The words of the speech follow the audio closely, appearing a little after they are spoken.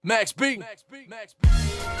Max B. Sexy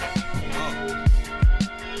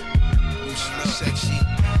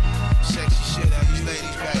shit out these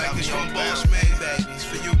ladies back. I'm your boss man, baby. It's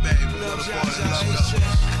for you, baby.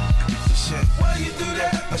 Why you do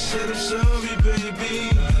that? I said I'm sorry, baby.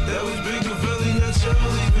 That was Big Billy, not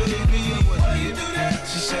Charlie, baby. Why you do that?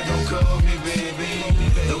 She said don't call me, baby.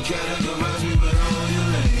 Don't categorize me with all your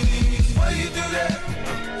ladies. Why you do that?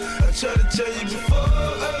 I tried to tell you before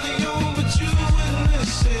early on, but you wouldn't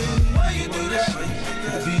listen. Why you do that?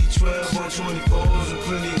 B12 on 24s and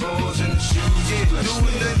plenty holes in the shoes. Yeah,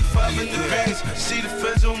 doing 95 in the bands. See the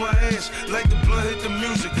feds on my ass, like the blunt hit the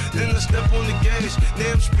music. Then I step on the gas.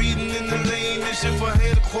 Now I'm speeding in the lane as if I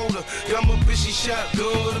had a quota. Got my bitchy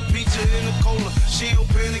shotgun, the pizza and the cola. She don't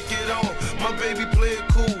panic at all. My baby play it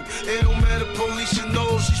cool. It don't matter, police should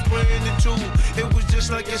know she's spraying the too. It was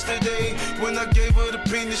just like yesterday when I gave her the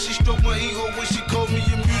penis. She stroked my ego when she called me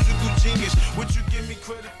a musical genius. What you give me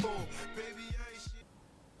credit for?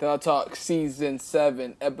 They'll Talk season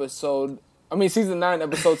 9, episode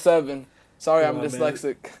 7. Sorry, I'm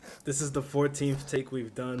dyslexic. Man. This is the 14th take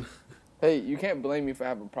we've done. Hey, you can't blame me for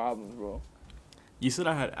having problems, bro. You said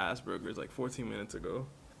I had Asperger's like 14 minutes ago.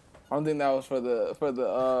 I don't think that was for the for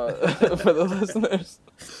the listeners.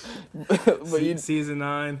 But season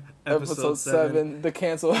 9, episode 7, the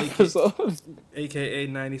cancel episode. AKA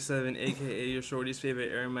 97, AKA your shorty's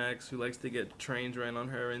favorite Air Max who likes to get trains ran on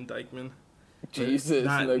her in Dykeman. Jesus,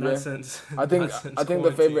 not since, I think quarantine.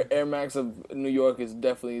 the favorite Air Max of New York is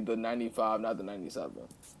definitely the 95, not the 97.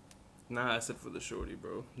 Nah, except for the shorty,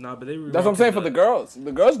 bro. Nah, but they. That's what I'm saying for the girls.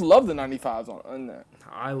 The girls love the 95s on that.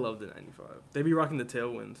 I love the 95. They be rocking the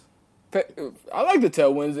tailwinds. I like the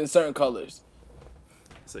tailwinds in certain colors.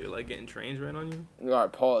 So you like getting trains ran on you? All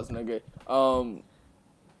right, pause, nigga.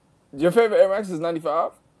 Your favorite Air Max is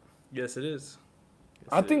 95? Yes, it is.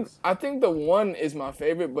 I think the one is my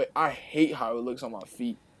favorite, but I hate how it looks on my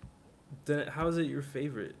feet. Then how is it your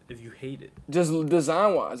favorite if you hate it? Just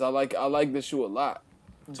design wise, I like the shoe a lot.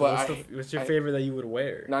 So but what's your favorite that you would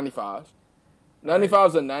wear? 95s.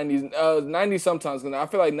 95s are 90s. 90s sometimes, cause I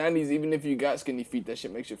feel like 90s, even if you got skinny feet, that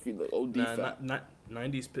shit makes your feet look OD fat.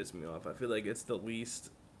 90s piss me off. I feel like it's the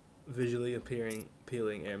least visually appealing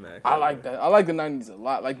Air Max. I like that. I like the 90s a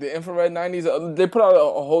lot. Like the infrared 90s. They put out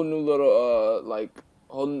a whole new little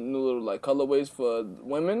colorways for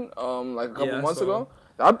women. Like a couple months ago.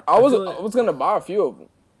 I was gonna buy a few of them.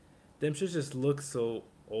 Them shits just look so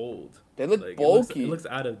old. They look bulky. It looks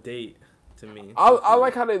out of date to me. I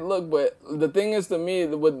like how they look, but the thing is, to me,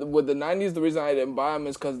 with the 90s, the reason I didn't buy them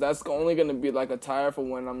is because that's only gonna be like a tire for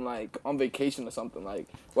when I'm like on vacation or something, like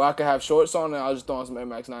where I could have shorts on and I'll just throw on some Air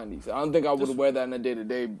Max 90s. I don't think I would wear that on a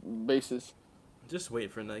day-to-day basis. Just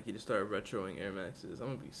wait for Nike to start retroing Air Maxes. I'm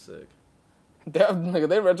gonna be sick.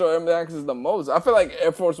 They retro Air Maxes the most. I feel like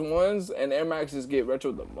Air Force Ones and Air Maxes get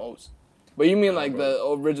retro the most. But you mean like the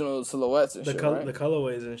original silhouettes and shit, right? The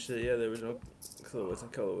colorways and shit, yeah, the original silhouettes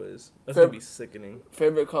and colorways. That's gonna be sickening.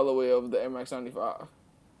 Favorite colorway of the Air Max 95?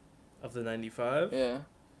 Of the 95? Yeah.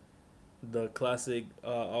 The classic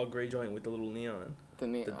all gray joint with the little neon. The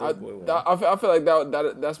neon. The dope boy one. I feel like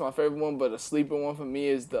that's my favorite one, but a sleeper one for me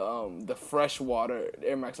is the freshwater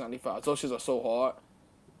Air Max 95. Those shits are so hard.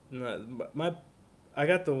 No, I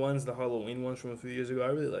got the Halloween ones from a few years ago. I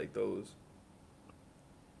really like those.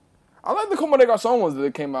 I like the Como de Garçon ones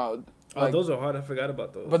that came out. Like, those are hard. I forgot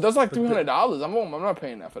about those. But those like $300. I'm not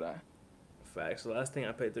paying that for that. Facts. The last thing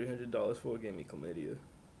I paid $300 for gave me chlamydia.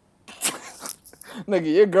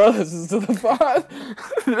 Nigga, your girl listens to the pod.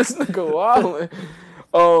 This nigga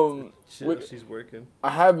wildin'. She's working. I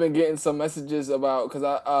have been getting some messages about, because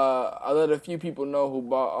I let a few people know who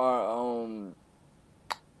bought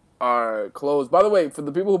our clothes. By the way, for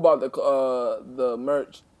the people who bought the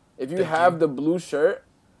merch, if you have the blue shirt,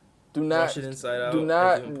 do not wash it inside out. Do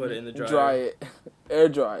not put it in the dryer. Dry it, air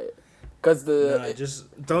dry it, because just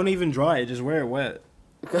don't even dry it. Just wear it wet.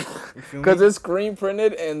 Because it's screen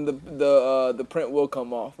printed and the print will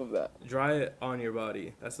come off of that. Dry it on your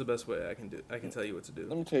body. That's the best way I can do. I can tell you what to do.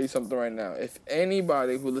 Let me tell you something right now. If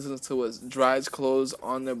anybody who listens to us dries clothes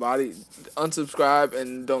on their body, unsubscribe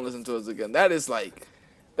and don't listen to us again. That is like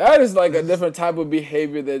a different type of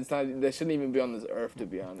behavior that shouldn't even be on this earth, to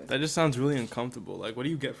be honest. That just sounds really uncomfortable. Like, what do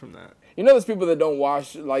you get from that? You know, there's people that don't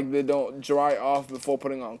wash, like they don't dry off before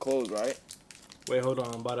putting on clothes, right? Wait, hold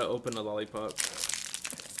on. I'm about to open a lollipop.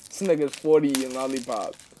 This nigga's 40 eating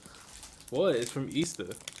lollipop. What? It's from Easter.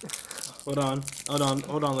 Hold on,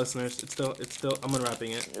 listeners. It's still. I'm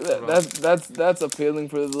unwrapping it. That's appealing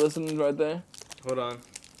for the listeners right there. Hold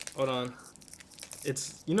on.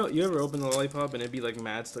 It's, you ever open the lollipop and it'd be like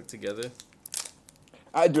mad stuck together?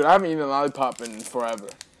 I haven't eaten a lollipop in forever.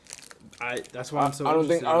 That's why I'm so. I don't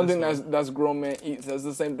think interested that's grown man eats. That's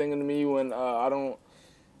the same thing to me when I don't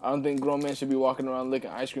think grown men should be walking around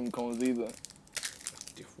licking ice cream cones either.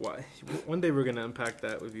 Why? One day we're gonna unpack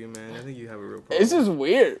that with you, man. I think you have a real problem. It's just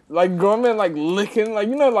weird. Like grown men like licking, like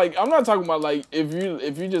like I'm not talking about like if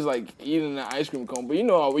you just like eating an ice cream cone, but you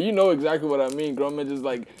know exactly what I mean. Grown men just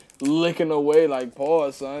like licking away like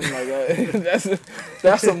pause, son. Like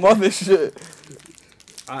that's some other shit.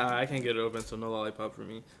 I can't get it open, so no lollipop for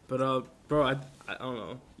me. But bro, I don't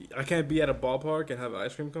know. I can't be at a ballpark and have an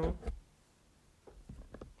ice cream cone.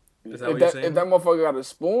 Is that what you're saying? If that motherfucker got a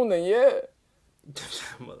spoon, then yeah.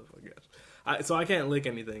 Motherfucker. So I can't lick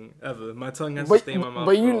anything ever. My tongue has to stay in my mouth.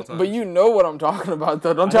 But you know what I'm talking about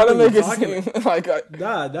though. Don't try to make it seem like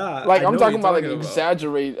nah. Like I'm talking about like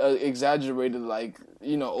exaggerated like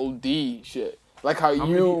OD shit. Like how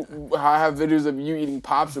I have videos of you eating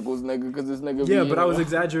popsicles, nigga, because this nigga. Yeah, but I was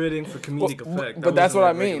exaggerating for comedic effect. But that's what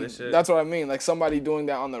I mean. That's what I mean. Like somebody doing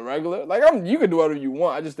that on the regular. Like you can do whatever you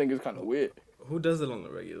want. I just think it's kind of weird. Who does it on the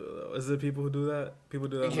regular though? Is there people who do that? People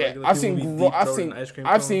do that on the yeah, regular?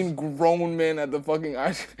 I've seen grown men at the fucking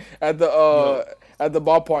at the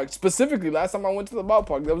ballpark. Specifically, last time I went to the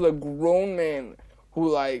ballpark, there was a grown man who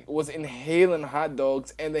like was inhaling hot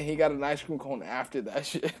dogs, and then he got an ice cream cone after that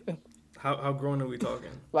shit. How grown are we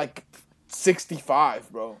talking? Like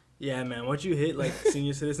 65, bro. Yeah, man. Once you hit like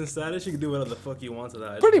senior citizen status, you can do whatever the fuck you want to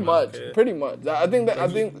that. Pretty much. I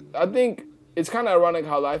think it's kind of ironic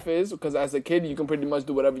how life is, because as a kid you can pretty much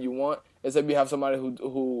do whatever you want, except you have somebody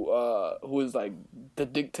who is like the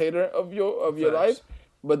dictator of your life.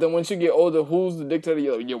 But then once you get older, who's the dictator?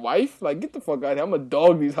 Your wife? Like, get the fuck out of here! I'm gonna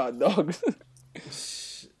dog these hot dogs.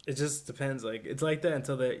 It just depends. Like it's like that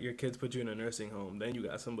until your kids put you in a nursing home. Then you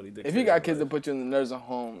got somebody dictating. If you got kids that put you in the nursing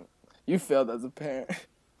home, you failed as a parent.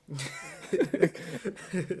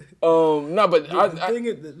 No, but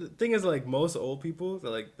the thing is like most old people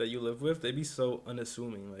that you live with, they be so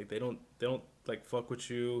unassuming. Like they don't like fuck with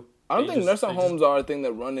you. I don't think nursing homes are a thing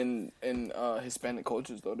that run in Hispanic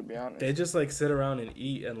cultures, though. To be honest, they just like sit around and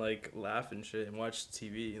eat and like laugh and shit and watch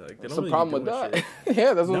TV. Like they don't really problem with that.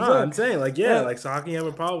 Yeah, that's what I'm saying. Like like so how can you have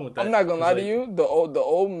a problem with that? I'm not gonna lie to you. The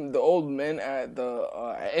old men at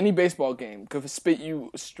any baseball game could spit you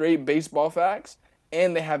straight baseball facts,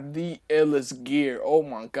 and they have the illest gear. Oh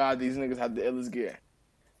my god, these niggas have the illest gear.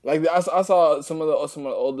 Like I saw some of the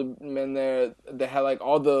older men there that had like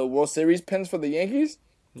all the World Series pins for the Yankees.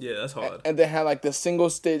 Yeah, that's hard. And they had like the single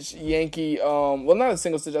stitch Yankee, well not a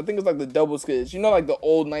single stitch, I think it's like the double stitch. You know, like the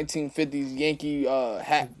old 1950s Yankee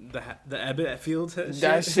hat. The Abbott Fields hat.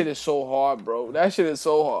 That shit is so hard, bro. That shit is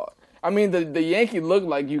so hard. I mean, the Yankee look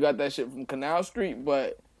like you got that shit from Canal Street,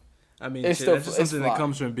 but I mean, it's that's just something that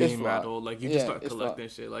comes from being mad old. Like you just start collecting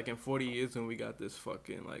shit. Like in 40 years when we got this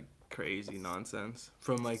fucking like crazy nonsense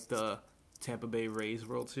from like the Tampa Bay Rays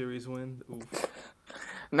World Series win. Oof.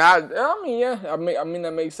 Nah, I mean, yeah. I mean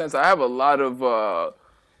that makes sense. I have a lot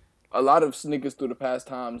of sneakers through the past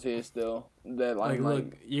times here still. That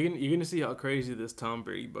look, you're gonna see how crazy this Tom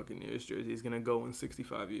Brady Buccaneers jersey is gonna go in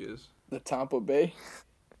 65 years. The Tampa Bay.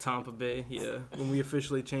 Tampa Bay, yeah. When we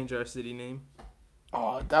officially change our city name.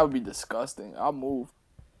 Oh, that would be disgusting. I'll move.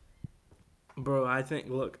 Bro, I think.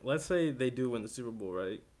 Look, let's say they do win the Super Bowl,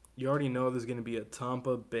 right? You already know there's gonna be a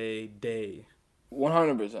Tampa Bay Day.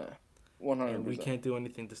 100%. 100%. And we can't do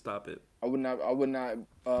anything to stop it. I would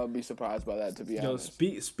not be surprised by that, to be honest.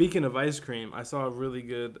 Speaking of ice cream, I saw a really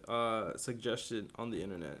good suggestion on the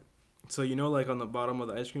internet. So you know, like on the bottom of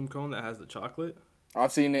the ice cream cone that has the chocolate.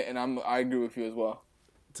 I've seen it, and I agree with you as well.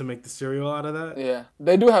 To make the cereal out of that. Yeah,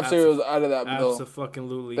 they do have cereals out of that though.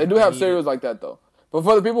 Absolutely. They do have cereals like that though. But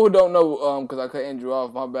for the people who don't know, because I cut Andrew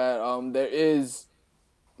off, my bad. There is.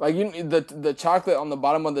 Like the chocolate on the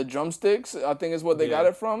bottom of the drumsticks, I think is what they got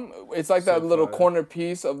it from. It's like that little corner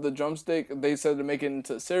piece of the drumstick. They said to make it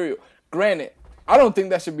into cereal. Granted, I don't think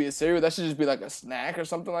that should be a cereal. That should just be like a snack or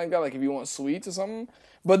something like that. Like if you want sweets or something.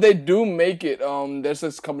 But they do make it. There's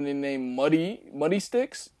this company named Muddy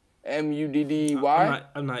Sticks, Muddy.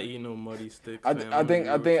 I'm not eating no Muddy Sticks. I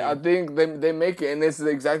think they make it, and this is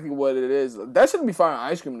exactly what it is. That should be fine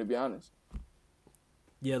ice cream, to be honest.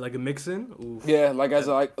 Yeah, like a mix-in? Oof. Yeah, like as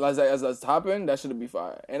a topping, that should be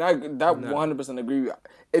fire. And 100% agree with you.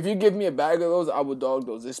 If you give me a bag of those, I would dog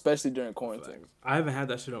those, especially during quarantine. I haven't had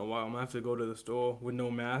that shit in a while. I'm going to have to go to the store with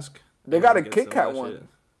no mask. They got a Kit Kat one. Shit.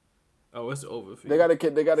 Oh, it's over for you. They got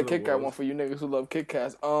a Kit Kat one for you niggas who love Kit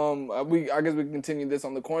Kats. I guess we can continue this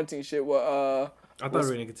on the quarantine shit. I thought we were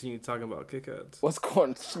going to continue talking about Kit Kats. What's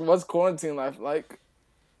quarantine life like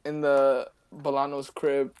in the Bolano's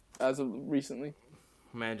crib as of recently?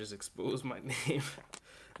 Man, just exposed my name.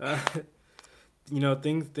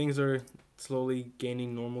 things are slowly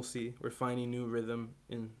gaining normalcy. We're finding new rhythm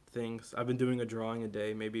in things. I've been doing a drawing a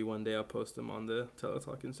day. Maybe one day I'll post them on the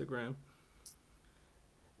Teletalk Instagram.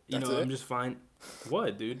 I'm just fine.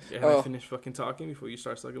 What, dude? Have I finished fucking talking before you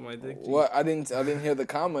start sucking my dick? What? I didn't hear the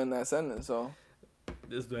comma in that sentence, so.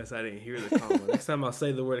 This best I didn't hear the comma. Next time I'll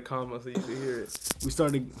say the word comma so you can hear it. We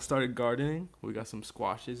started gardening. We got some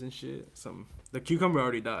squashes and shit. The cucumber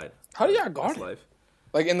already died. How do y'all garden? Life.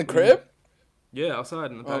 Like in the crib? Yeah,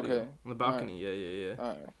 outside in the patio. Okay. On the balcony. Right. Yeah.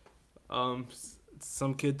 All right.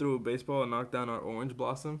 Some kid threw a baseball and knocked down our orange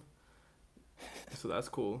blossom. So that's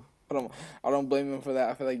cool. I don't blame him for that.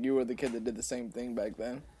 I feel like you were the kid that did the same thing back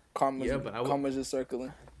then. Karma's just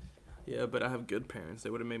circling. Yeah, but I have good parents. They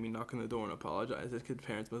would have made me knock on the door and apologize. This kid's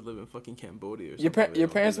parents must live in fucking Cambodia or something. Your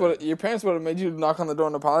parents would have made you knock on the door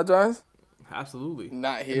and apologize? Absolutely.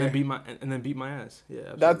 Not here. And then beat my ass.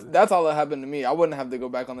 Yeah, absolutely. That's all that happened to me. I wouldn't have to go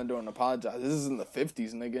back on the door and apologize. This is in the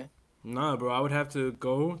 50s, nigga. Nah, bro. I would have to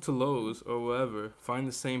go to Lowe's or wherever, find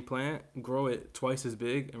the same plant, grow it twice as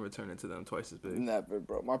big, and return it to them twice as big. Never,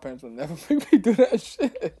 bro. My parents would never make me do that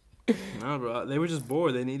shit. Nah, bro. They were just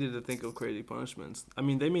bored. They needed to think of crazy punishments. I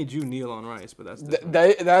mean, they made you kneel on rice, but that's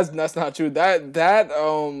different. That's not true. That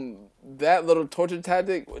little torture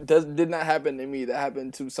tactic did not happen to me. That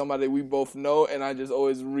happened to somebody we both know, and I just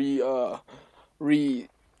always reuse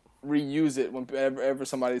it whenever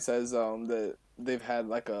somebody says that they've had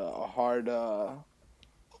like a hard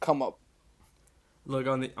come up. Look,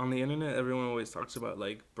 on the internet, everyone always talks about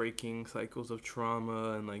like breaking cycles of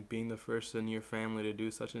trauma and like being the first in your family to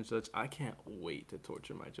do such and such. I can't wait to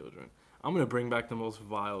torture my children. I'm gonna bring back the most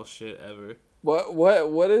vile shit ever.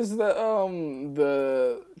 What is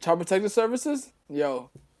the Child Protective Services?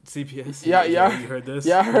 Yo. CPS. Yeah. You heard this?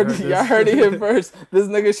 Yeah, I heard it here first. This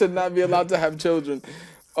nigga should not be allowed to have children.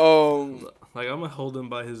 Like I'm gonna hold him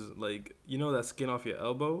by his that skin off your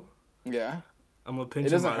elbow. Yeah. I'm gonna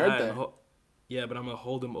pinch him by that. Yeah, but I'm gonna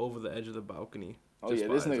hold him over the edge of the balcony. Oh yeah,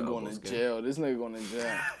 this nigga going to jail. This nigga going to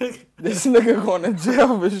jail. This nigga going to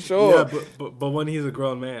jail for sure. Yeah, but when he's a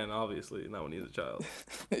grown man, obviously, not when he's a child.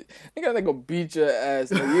 You gotta go beat your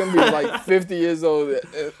ass. Like, you're gonna be like 50 years old.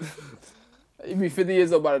 You be 50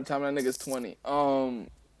 years old by the time that nigga's 20.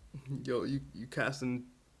 Yo, you casting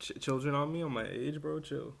children on me on my age, bro?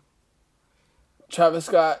 Chill. Travis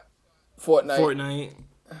Scott, Fortnite.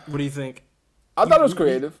 What do you think? I thought it was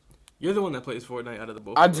creative. You're the one that plays Fortnite out of the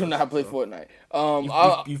both. I do not play Fortnite.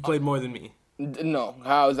 You've played more than me. No,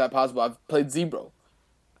 how is that possible? I've played Zero.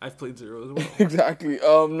 I've played Zero as well. Exactly.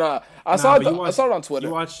 Nah. I saw it on Twitter.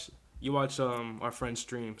 You watch our friend's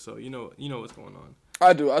stream, so you know what's going on.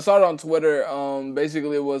 I do. I saw it on Twitter.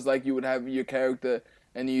 Basically it was like you would have your character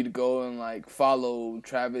and you'd go and like follow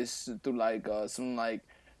Travis through like some like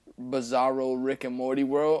bizarro Rick and Morty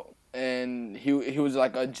world. And he was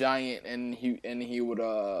like a giant, and he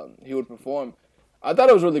would perform. I thought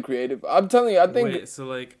it was really creative. I'm telling you, I think. Wait, so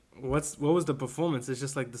like, what was the performance? It's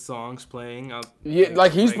just like the songs playing.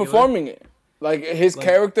 Like he's performing it. Like his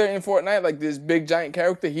character in Fortnite, like this big giant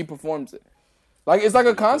character, he performs it. Like it's like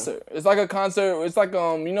a concert. It's like a concert. It's like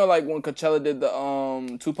like when Coachella did the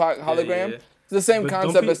Tupac hologram. Yeah. It's the same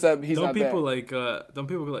concept except he's not there. Don't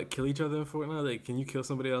people like kill each other in Fortnite? Like, can you kill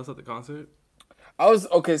somebody else at the concert?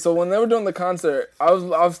 So when they were doing the concert, I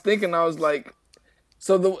was thinking, I was like,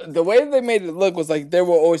 so the way they made it look was like they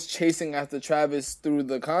were always chasing after Travis through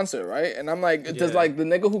the concert, right? And I'm like, does like the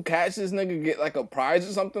nigga who catch this nigga get like a prize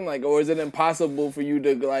or something? Like, or is it impossible for you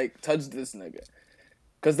to like touch this nigga?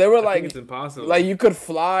 Cause they were I think it's impossible. Like you could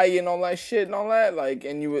fly and all that shit and all that, like,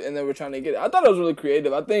 and they were trying to get it. I thought it was really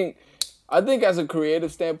creative. I think as a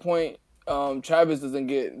creative standpoint, Travis doesn't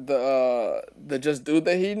get the just due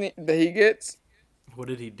that he gets. What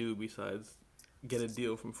did he do besides get a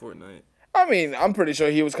deal from Fortnite? I mean, I'm pretty sure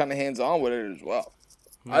he was kind of hands-on with it as well.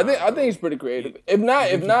 Nah, I think he's pretty creative. If not,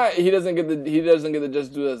 he doesn't get the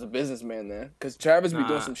just do as a businessman then, because Travis be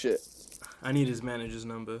doing some shit. I need his manager's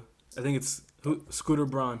number. I think it's Scooter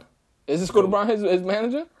Braun. Is it Scooter Braun his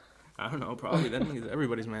manager? I don't know. Probably. That he's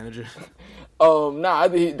everybody's manager. I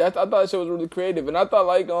thought that shit was really creative, and I thought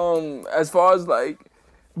like as far as like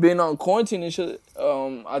being on quarantine and shit,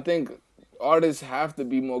 I think artists have to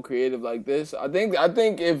be more creative like this. I think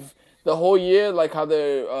if the whole year, like how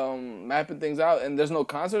they're mapping things out and there's no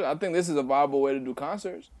concerts, I think this is a viable way to do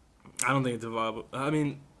concerts. I don't think it's a viable. I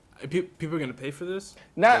mean, people are gonna pay for this.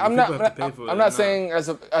 I'm not saying as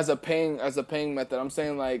a paying method. I'm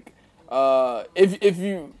saying like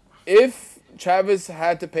if Travis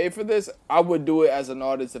had to pay for this, I would do it as an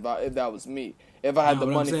artist if that was me. If I had the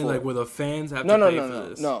money for it. Like, where the fans have to pay for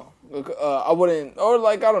this. I wouldn't, or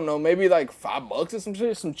like I don't know, maybe like $5 or some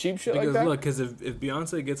shit, some cheap shit Because like that. look, because if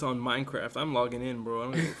Beyonce gets on Minecraft, I'm logging in, bro. I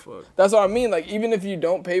don't give a fuck. That's what I mean. Like even if you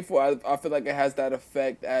don't pay for it, I feel like it has that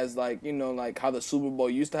effect as like like how the Super Bowl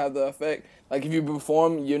used to have the effect. Like if you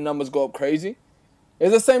perform, your numbers go up crazy.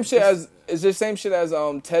 It's the same shit as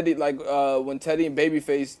Teddy, like when Teddy and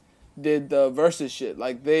Babyface did the versus shit.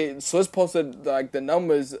 Like Swiss posted like the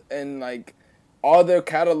numbers and like all their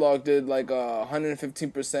catalog did like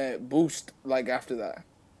 115% boost like after that.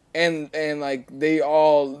 And like they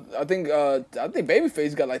all I think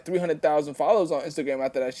Babyface got like 300,000 followers on Instagram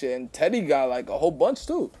after that shit, and Teddy got like a whole bunch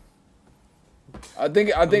too. I think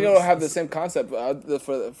it'll have the same concept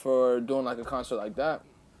for doing like a concert like that.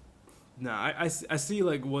 Nah, I see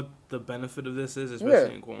like what the benefit of this is,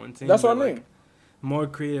 especially in quarantine. That's what I mean. Like, more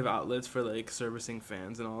creative outlets for like servicing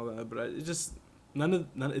fans and all that, but it just none.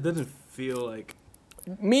 It doesn't feel like.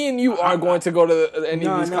 Me and you are going to go to any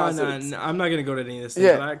of these concerts. No, I'm not gonna go to any of this.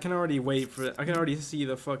 Yeah. But I can already wait for. I can already see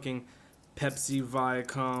the fucking Pepsi,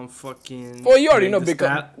 Viacom, fucking. Well, you already know big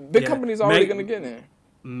companies already gonna get in.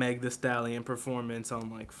 Meg the Stallion performance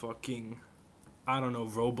on like fucking, I don't know,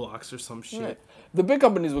 Roblox or some shit. Yeah. The big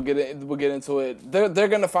companies will get into it. They're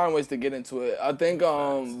gonna find ways to get into it. I think.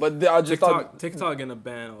 But I just thought TikTok gonna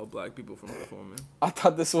ban all black people from performing. I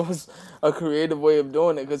thought this was a creative way of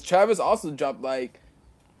doing it because Travis also dropped like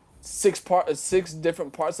 6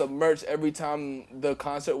 different parts of merch every time the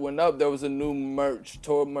concert went up. There was a new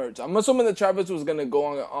tour merch. I'm assuming that Travis was gonna go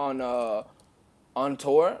on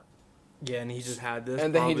tour. Yeah, and he just had this.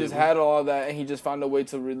 And then he just had all that, and he just found a way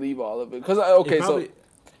to relieve all of it.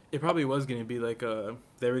 It probably was gonna be like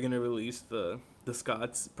they were gonna release the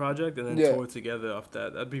Scots project and then tour together off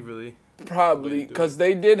that. That'd be really probably because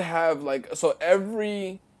they did have like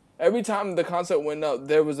every time the concert went up,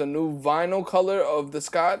 there was a new vinyl color of the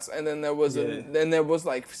Scots, and then there was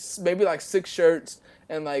like maybe like 6 shirts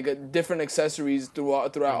and like different accessories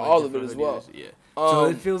throughout all of it as well. Yeah. So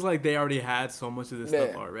it feels like they already had so much of this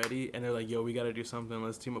stuff already, and they're like, "Yo, we gotta do something.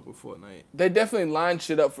 Let's team up with Fortnite." They definitely lined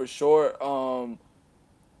shit up for sure.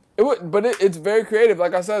 It's very creative.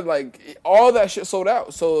 Like I said, like all that shit sold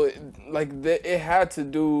out. So like it had to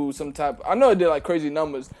do some type. I know it did like crazy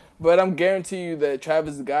numbers, but I'm guarantee you that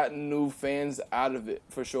Travis got new fans out of it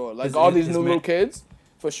for sure. Like all these new little kids,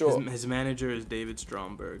 for sure. His manager is David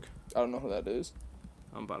Stromberg. I don't know who that is.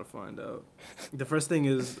 I'm about to find out. The first thing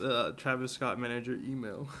is Travis Scott manager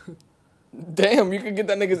email. Damn, you could get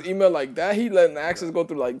that nigga's email like that? He letting the access go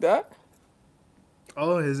through like that?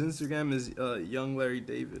 Oh, his Instagram is Young Larry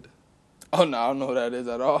David. Oh, no, I don't know who that is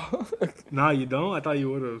at all. Nah, you don't? I thought you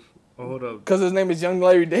would have. Oh, hold up. Because his name is Young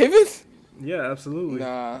Larry David? Yeah, absolutely.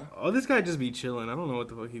 Nah. Oh, this guy just be chilling. I don't know what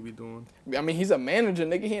the fuck he be doing. I mean, he's a manager,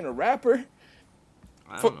 nigga. He ain't a rapper.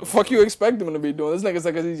 Fuck you expect him to be doing? This nigga's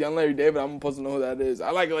like, 'cause he's Young Larry David, I'm supposed to know who that is.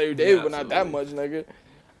 I like Larry David, but not that much, nigga.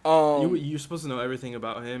 You're supposed to know everything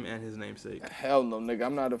about him and his namesake. Hell no, nigga.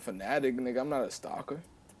 I'm not a fanatic, nigga. I'm not a stalker.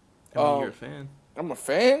 I mean, you're a fan. I'm a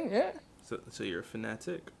fan, yeah. So you're a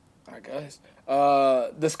fanatic. I guess.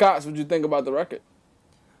 The Scots, what'd you think about the record?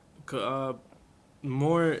 I'm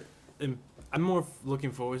more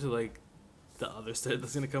looking forward to like the other stuff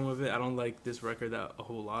that's gonna come with it. I don't like this record a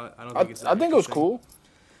whole lot. I think it was cool.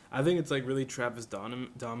 I think it's like really Travis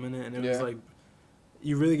dominant, and it was like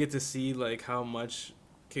you really get to see like how much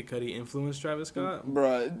Kid Cudi influenced Travis Scott.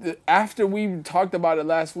 Bruh, after we talked about it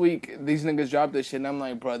last week, these niggas dropped this shit, and I'm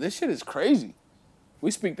like, bruh, this shit is crazy.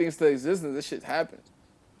 We speak things to existence. This shit happens.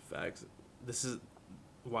 Facts. This is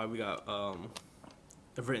why we got a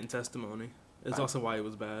written testimony. It's also why it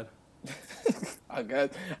was bad. I guess.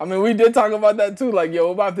 I mean, we did talk about that too. Like, yo,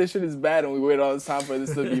 what about this shit is bad, and we wait all this time for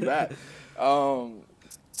this to be bad.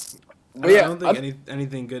 I don't think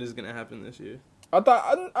anything good is gonna happen this year. I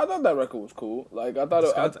thought that record was cool. Like I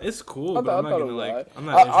thought it's cool, but I'm not gonna like.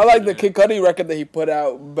 I like the Kid Cudi record that he put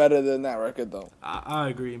out better than that record though. I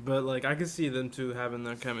agree, but like I can see them two having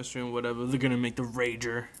their chemistry and whatever. They're gonna make the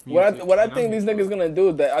Rager. What I think these niggas gonna do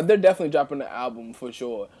is that they're definitely dropping an album for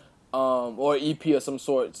sure, or EP of some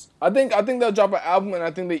sorts. I think they'll drop an album, and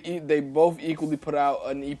I think they both equally put out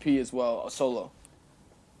an EP as well, a solo.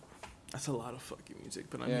 That's a lot of fucking music,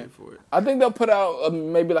 but I'm here for it. I think they'll put out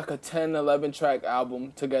maybe like a 10, 11 track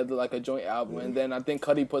album together, like a joint album. And then I think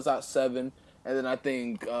Cudi puts out 7. And then I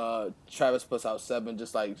think Travis puts out 7,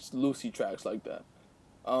 just like Lucy tracks like that.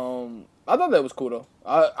 I thought that was cool though.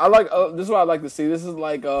 I like this is what I like to see. This is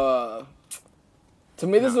like to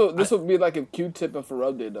me this would be like if Q-Tip and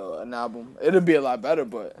Pharrell did an album. It'd be a lot better,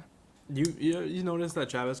 but you notice that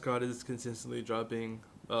Travis Scott is consistently dropping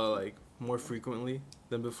like more frequently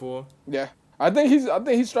than before. Yeah, I think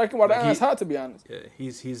he's striking while the Like, iron's hot. To be honest. Yeah,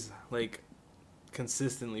 he's like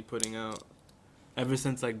consistently putting out ever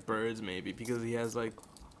since like Birds maybe because he has like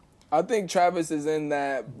I think Travis is in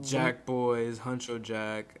that. Jack Boys, Huncho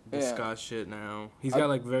Jack, the Yeah. Scott shit now. He's got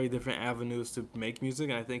like very different avenues to make music,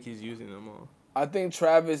 and I think he's using them all. I think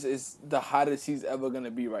Travis is the hottest he's ever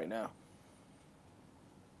gonna be right now.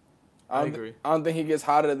 I agree. I don't think he gets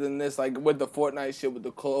hotter than this, like with the Fortnite shit, with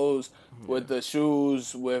the clothes, with the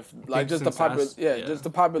shoes, with like just the just the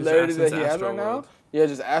popularity that he has right now. Yeah,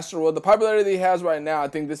 just Astroworld. The popularity that he has right now, I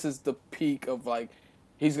think this is the peak of like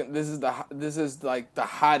this is like the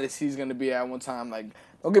hottest he's gonna be at one time. Like,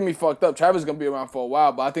 don't get me fucked up. Travis is gonna be around for a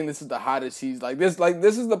while, but I think this is the hottest he's like this. Like,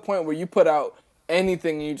 this is the point where you put out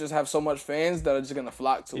anything and you just have so much fans that are just gonna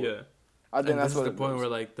flock to it. Yeah. I think that's this what is the point where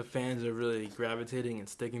like the fans are really gravitating and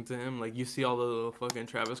sticking to him. Like you see all the little fucking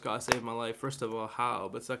Travis Scott saved my life. First of all, how?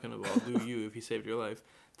 But second of all, do you if he saved your life?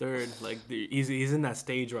 Third, like he's in that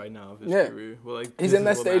stage right now of his career. Well, like he's in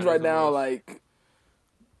that stage right now, like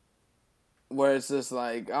where it's just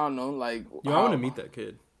like I don't know, like yo, I want to meet that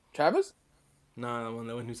kid. Travis? Nah,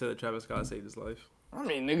 the one who said that Travis Scott saved his life. I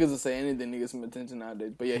mean, niggas will say anything to get some attention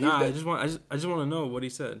nowadays. But yeah, I just want to know what he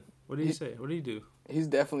said. What did he say? What did he do? He's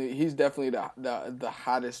definitely the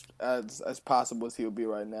hottest as possible as he'll be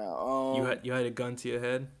right now. You had a gun to your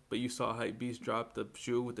head, but you saw Hypebeast drop the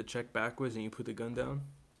shoe with the check backwards, and you put the gun down.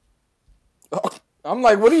 I'm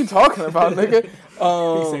like, what are you talking about, nigga?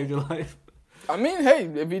 He saved your life. I mean, hey,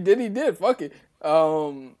 if he did, he did. Fuck it.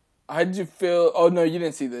 How did you feel? Oh no, you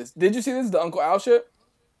didn't see this. Did you see this? The Uncle Al shit.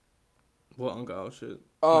 What Uncle Al shit?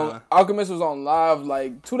 Alchemist was on live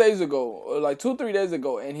like 2 days ago, or like 2-3 days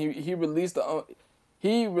ago, and he released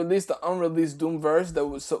the unreleased Doom verse that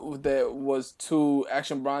was to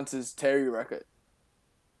Action Bronson's Terry record,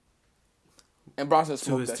 and Bronson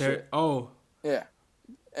smoked that shit. Oh, yeah,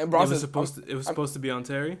 and Bronson it was supposed to be on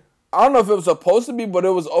Terry. I don't know if it was supposed to be, but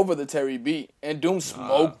it was over the Terry beat, and Doom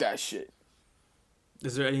smoked that shit.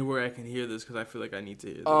 Is there anywhere I can hear this? Because I feel like I need to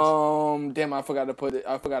hear this. Damn, I forgot to put it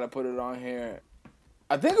on here.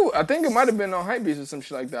 I think it might have been on Hypebeast or some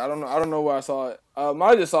shit like that. I don't know where I saw it. Might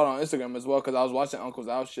have just saw it on Instagram as well because I was watching Uncle's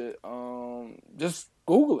Out shit. Just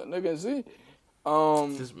Google it, nigga, and see.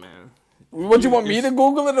 This man. What, you want me to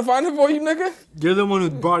Google it to find it for you, nigga? You're the one who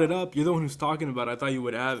brought it up. You're the one who's talking about it. I thought you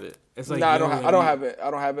would have it. It's like I don't have it. I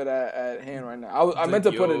don't have it at hand right now. I meant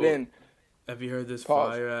to put it in. Have you heard this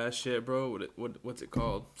fire ass shit, bro? What's it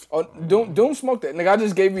called? Oh, Doom smoked it, nigga. I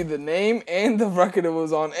just gave you the name and the record it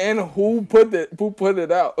was on, and who put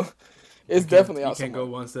it out. It's definitely out. You can't go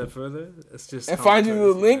one step further. It's just and find you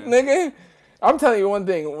the link, nigga. I'm telling you one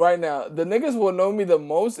thing right now. The niggas who will know me the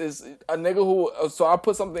most is a nigga who. So I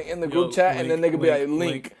put something in the group chat, and then nigga be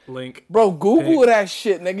like, link. Bro, Google that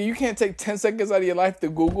shit, nigga. You can't take 10 seconds out of your life to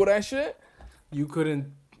Google that shit. You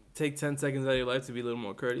couldn't take 10 seconds out of your life to be a little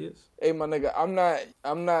more courteous? Hey, my nigga,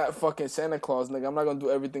 I'm not fucking Santa Claus, nigga. I'm not gonna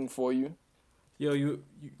do everything for you. Yo, you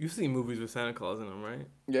seen movies with Santa Claus in them, right?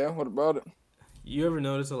 Yeah, what about it? You ever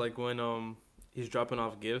notice that, like, when he's dropping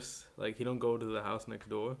off gifts, like, he don't go to the house next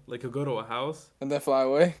door? Like, he'll go to a house and then fly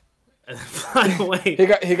away. And then fly away.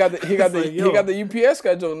 he got the UPS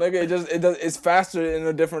schedule, nigga. It's faster in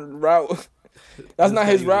a different route. That's not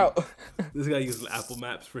his route. This guy uses Apple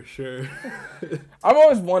Maps for sure. I've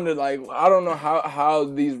always wondered, like, I don't know how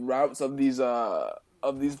these routes of these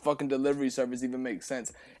fucking delivery service even make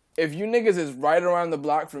sense. If you niggas is right around the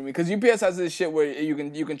block from me, because UPS has this shit where you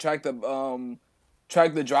can track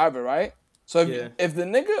the driver, right? So if the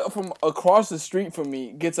nigga from across the street from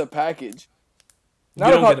me gets a package, you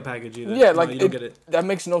don't get a package either. Yeah, like you don't get it. That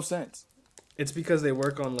makes no sense. It's because they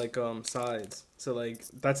work on like sides. So like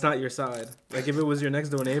that's not your side. Like if it was your next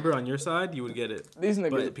door neighbor on your side, you would get it. These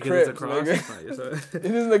niggas but because Crips, it's across, nigga. it's not your side.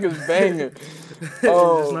 These niggas banging.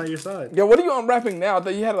 It's not your side. Yeah, what are you unwrapping now? I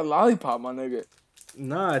thought you had a lollipop, my nigga.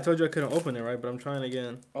 Nah, I told you I couldn't open it, right? But I'm trying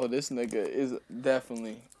again. Oh, this nigga is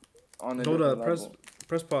definitely on a Hold up, level.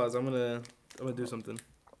 press pause. I'm gonna do something.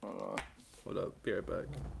 Hold up, be right back.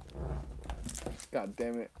 God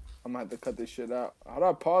damn it. I'm gonna have to cut this shit out. How do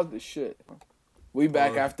I pause this shit? We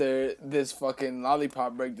back after this fucking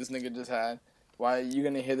lollipop break this nigga just had. Why you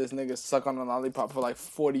gonna hear this nigga suck on a lollipop for like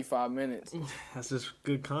 45 minutes? That's just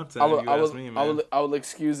good content. I will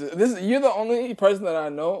excuse it. You're the only person that I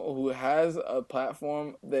know who has a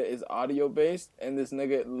platform that is audio based, and this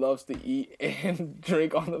nigga loves to eat and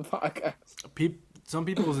drink on the podcast. Some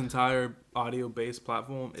people's entire audio based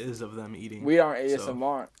platform is of them eating. We are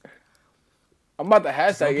ASMR. So. I'm about to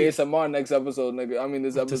hashtag ASMR next episode, nigga. I mean,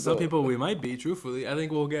 this episode. To some people, we might be, truthfully. I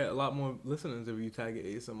think we'll get a lot more listeners if you tag it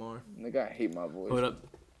ASMR. Nigga, I hate my voice. Hold up.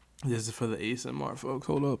 This is for the ASMR, folks.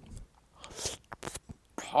 Hold up.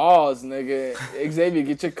 Pause, nigga. Xavier,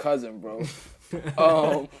 get your cousin, bro.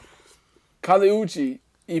 Kali Uchi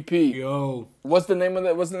EP. Yo. What's the name of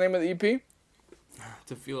the EP?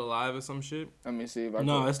 To Feel Alive or some shit. Let me see if I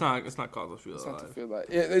No, it's not called To Feel It's Alive. not To Feel Alive.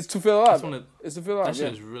 It's To Feel Alive. It's To Feel Alive. That shit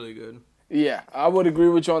Yeah. is really good. Yeah, I would agree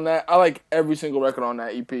with you on that. I like every single record on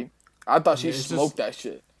that EP. I thought she smoked that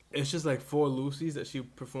shit. It's just like 4 Lucy's that she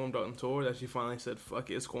performed on tour that she finally said, fuck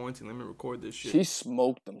it, it's quarantine, let me record this shit. She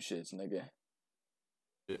smoked them shits, nigga.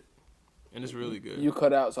 And it's really good. You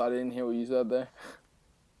cut out, so I didn't hear what you said there.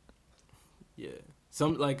 Yeah.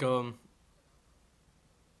 Some, like, I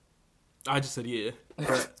just said yeah.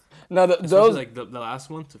 But No, those like the last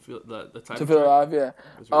one, To Feel the type To of Feel track, Alive, yeah.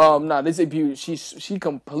 really Nah, this EP, she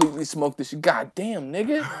completely smoked this shit. God damn,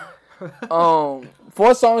 nigga.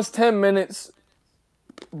 4 songs, 10 minutes.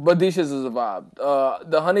 But these shits is a vibe.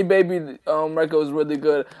 The Honey Baby record was really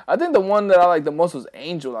good. I think the one that I liked the most was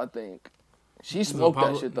Angel, I think. She smoked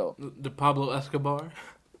that shit, though. The Pablo Escobar.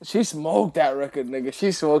 She smoked that record, nigga.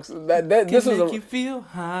 She smokes that. This is Make you feel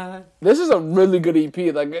high. This is a really good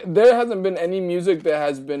EP. Like, there hasn't been any music that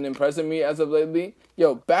has been impressing me as of lately.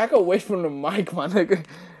 Yo, back away from the mic, my nigga.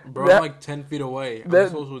 Bro, I'm like 10 feet away. I'm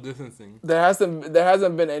social distancing. There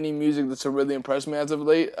hasn't been any music that's really impressed me as of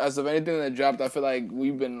late. As of anything that dropped, I feel like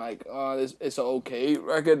we've been like, it's an okay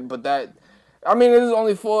record. But that, I mean, it is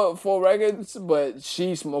only four records, but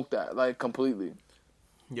she smoked that, like, completely.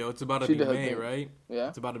 Yo, it's about to be May, right? Yeah.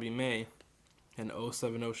 It's about to be May. And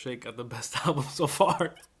 070 Shake got the best album so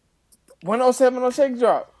far. When 070 Shake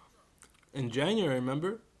drop? In January,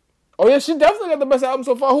 remember? Oh, yeah, she definitely got the best album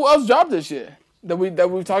so far. Who else dropped this year? That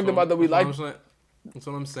we've talked about that we liked. That's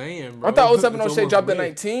what I'm saying, bro. I thought 070 Shake dropped in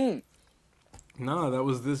 19. Nah, that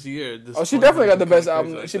was this year. She definitely got the best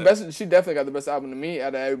album. Like she definitely got the best album to me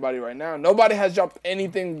out of everybody right now. Nobody has dropped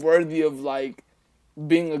anything worthy of like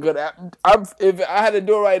being a good app. If I had to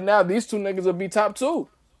do it right now, these 2 niggas would be top 2.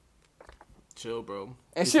 Chill, bro.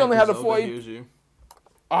 And she only had a 4.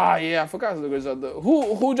 Ah, yeah, I forgot the Griselda.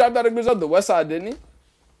 Who dropped out of Griselda? Westside, didn't he?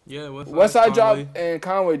 Yeah, Westside dropped and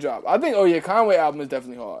Conway dropped. I think. Oh yeah, Conway album is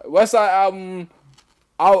definitely hard. Westside album.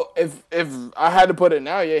 If I had to put it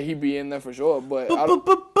now, yeah, he'd be in there for sure. But I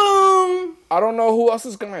don't know who else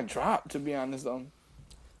is gonna drop. To be honest, though.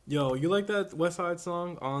 Yo, you like that Westside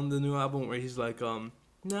song on the new album where he's like, now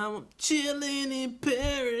I'm chilling in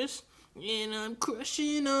Paris and I'm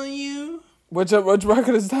crushing on you. Which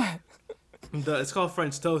record is that? It's called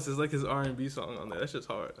French Toast. It's like his R&B song on there. That shit's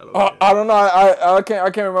hard. I don't know. I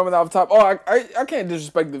can't remember that off the top. Oh, I can't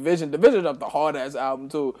disrespect Division. Division dropped the hard ass album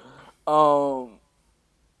too.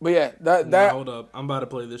 But yeah, that. Hold up, I'm about to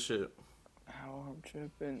play this shit. How I'm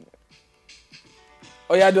tripping.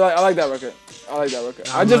 Oh yeah, I like that record.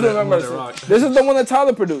 I just remember this is the one that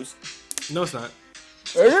Tyler produced. No, it's not.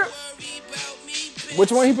 Is it?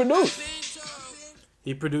 Which one he produced?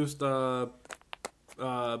 He produced Party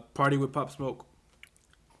with Pop Smoke.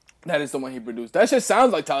 That is the one he produced. That shit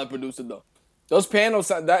sounds like Tyler produced it though. Those pianos,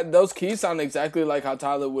 those keys sound exactly like how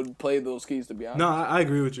Tyler would play those keys. To be honest. No, I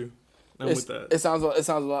agree with you. I'm with that. It sounds a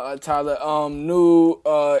lot like Tyler. New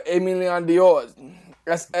Emilion Dior.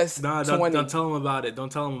 Nah, don't tell him about it.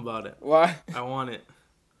 Don't tell him about it. Why? I want it.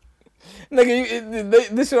 Nigga,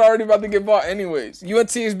 this shit already about to get bought anyways. You and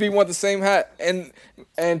TSB want the same hat, and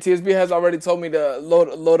TSB has already told me to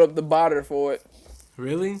load up the botter for it.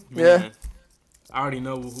 Really? Yeah. Man, I already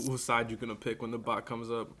know whose side you're gonna pick when the bot comes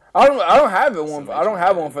up. I don't have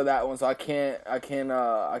one for that one, so I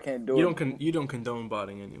can't do it. You don't condone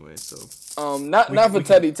botting anyway, so. Not for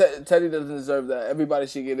Teddy. Teddy doesn't deserve that. Everybody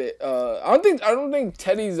should get it. I don't think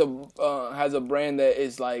Teddy's has a brand that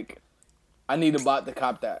is like, I need a bot to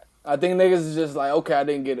cop that. I think niggas is just like, okay, I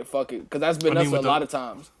didn't get it, fuck it, because that's been us a lot of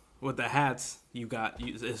times. With the hats you got,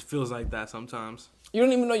 it feels like that sometimes. You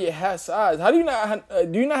don't even know your hat size. How do you not?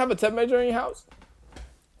 Do you not have a tape measure in your house?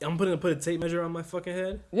 I'm put a tape measure on my fucking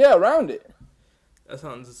head. Yeah, around it. That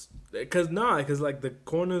sounds because like the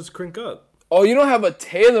corners crink up. Oh, you don't have a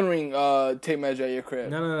tailoring tape measure at your crib?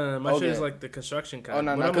 No. My shit is like the construction kind.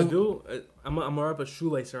 What I'm gonna do? I'm gonna wrap a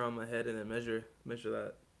shoelace around my head and then measure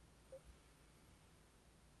that.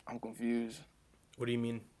 I'm confused. What do you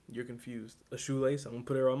mean? You're confused. A shoelace. I'm gonna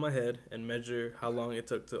put it around my head and measure how long it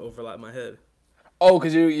took to overlap my head. Oh,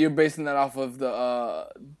 because you're basing that off of the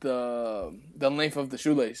length of the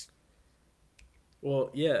shoelace.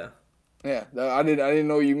 Well, yeah. Yeah, I didn't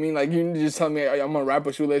know what you mean. Like, you just tell me I'm gonna wrap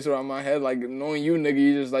a shoelace around my head. Like, knowing you, nigga,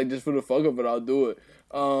 you just for the fuck of it, I'll do it.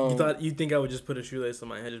 You think I would just put a shoelace on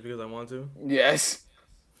my head just because I want to? Yes.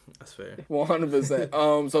 That's fair.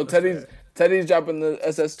 100%. So Teddy's dropping the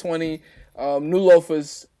SS20, new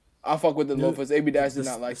loafers. I fuck with the Dude, loafers. AB Dash did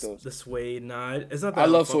not like those. The suede, nah, it's not that I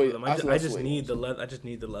love fuck with suede. them. I I love just suede. need the leather. I just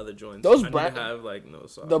need the leather joints. Those I need brown- to have like no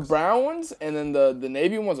socks. The brown ones and then the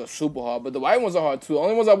navy ones are super hard, but the white ones are hard too. The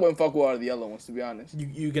only ones I wouldn't fuck with are the yellow ones, to be honest.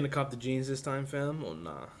 You gonna cop the jeans this time, fam? Or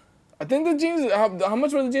nah? I think the jeans. How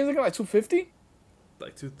much were the jeans looking like? $250?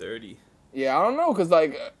 Like 230. Yeah, I don't know, cause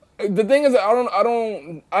like the thing is,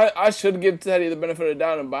 I should give Teddy the benefit of the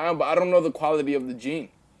doubt and buy them, but I don't know the quality of the jean.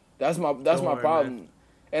 That's my worry, problem. man.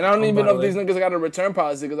 And I don't I'm even know if about to these niggas got a return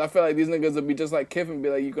policy, because I feel like these niggas would be just like Kiff and be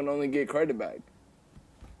like, you can only get credit back.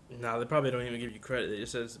 Nah, they probably don't even give you credit. They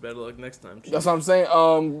just says better luck next time. That's what I'm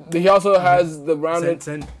saying. He also has the round.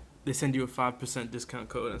 They send you a 5% discount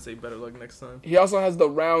code and say better luck next time. He also has the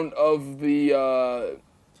round of the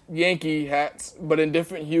Yankee hats, but in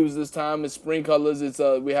different hues this time. It's spring colors. It's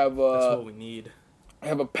we have That's what we need. I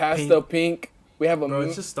have a pastel pink. We have a Bro,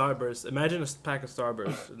 it's just Starburst. Imagine a pack of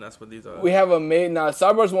Starburst, and that's what these are. we have a maze. Now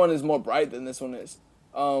Starburst one is more bright than this one is.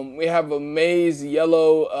 We have a maize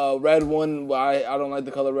yellow, red one. Well, I don't like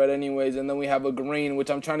the color red anyways. And then we have a green, which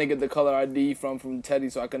I'm trying to get the color ID from Teddy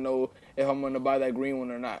so I can know if I'm gonna buy that green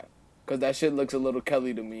one or not. Cause that shit looks a little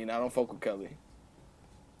Kelly to me, and I don't fuck with Kelly.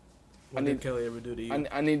 What did Kelly ever do to you?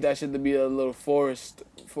 I need that shit to be a little forest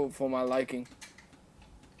for my liking.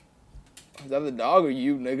 Is that the dog or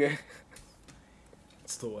you, nigga?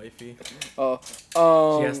 It's the wifey. Oh,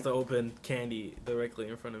 She has to open candy directly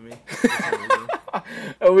in front of me.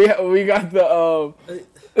 we got the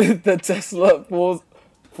the Tesla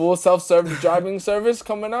full self-service driving service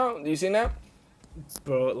coming out. Do you seen that?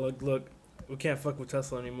 Bro, look. We can't fuck with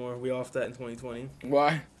Tesla anymore. We off that in 2020.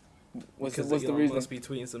 Why? What's the Elon reason? Must be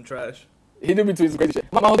tweeting some trash. He did be tweeting some crazy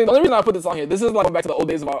shit. My whole thing, the only reason I put this on here, this is like going back to the old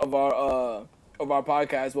days of our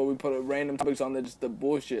podcast where we put random topics on there, just the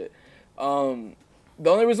bullshit. The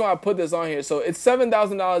only reason why I put this on here, so it's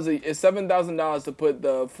 $7,000. It's $7,000 to put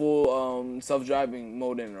the full self-driving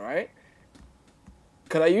mode in, right?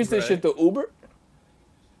 Could I use this shit to Uber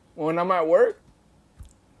when I'm at work?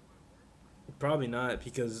 Probably not,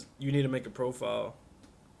 because you need to make a profile,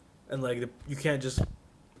 and like you can't just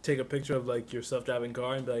take a picture of like your self-driving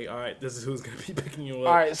car and be like, all right, this is who's gonna be picking you up.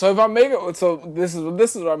 All right, so if I make it, so this is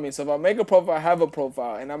what I mean. So if I make a profile, I have a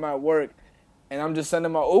profile, and I'm at work, and I'm just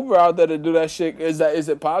sending my Uber out there to do that shit. Is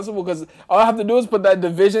it possible? Because all I have to do is put that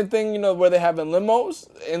division thing, you know, where they having limos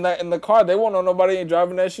in the car. They won't know nobody ain't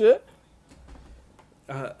driving that shit.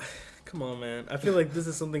 Come on, man. I feel like this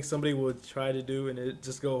is something somebody would try to do and it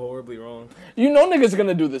just go horribly wrong. You know niggas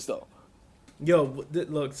gonna do this though. Yo,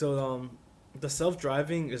 look, so the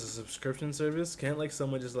self-driving is a subscription service. Can't like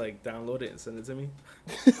someone just like download it and send it to me?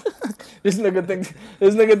 This nigga think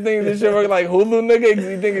this shit work like Hulu, nigga.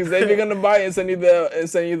 You think Xavier gonna buy it and send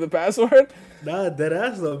you the password? Nah, dead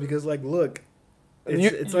ass though, because like look, You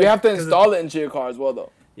like, have to install it into your car as well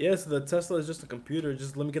though. Yes, the Tesla is just a computer.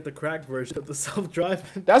 Just let me get the cracked version of the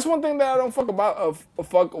self-driving. That's one thing that I don't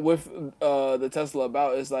fuck with the Tesla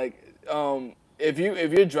about is like if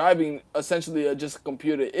you're driving essentially just a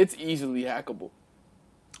computer, it's easily hackable.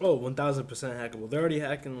 Oh, 1000% hackable. They're already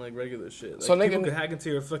hacking like regular shit. Like, So people could hack into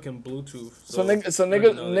your fucking Bluetooth.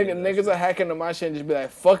 Niggas are hacking to my shit and just be like,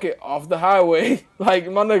 fuck it, off the highway. Like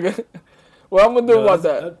my nigga, what I'm gonna do about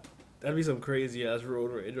that? That'd be some crazy ass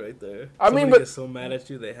road rage right there. I mean, Somebody but gets so mad at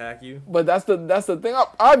you, they hack you. But that's the thing.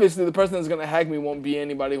 Obviously, the person that's gonna hack me won't be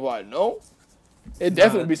anybody who I know. It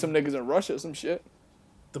definitely be some niggas in Russia, some shit.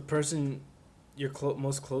 The person you're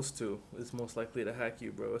most close to is most likely to hack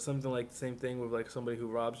you, bro. It's something like the same thing with like somebody who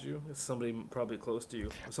robs you. It's somebody probably close to you.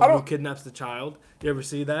 Someone who kidnaps the child. You ever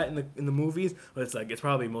see that in the movies? But it's like it's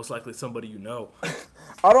probably most likely somebody you know.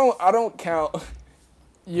 I don't count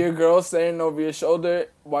your girl standing over your shoulder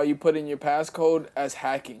while you put in your passcode as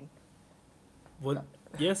hacking. What?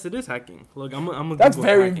 Yes, it is hacking. Look, I'm a That's Google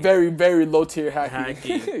very, hacking. very, very low tier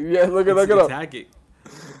hacking. Yeah, look it It's up. hacking.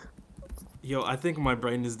 Yo, I think my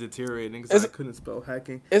brain is deteriorating because I couldn't spell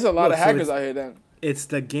hacking. It's a lot of hackers out here then. It's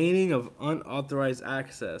the gaining of unauthorized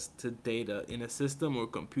access to data in a system or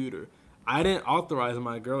computer. I didn't authorize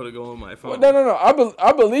my girl to go on my phone. No.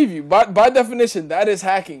 I believe you. By definition, that is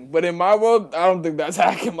hacking. But in my world, I don't think that's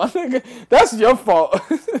hacking, my nigga. That's your fault.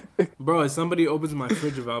 Bro, if somebody opens my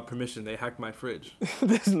fridge without permission, they hacked my fridge.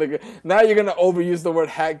 This nigga. Now you're gonna overuse the word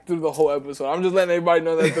hack through the whole episode. I'm just letting everybody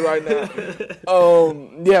know that right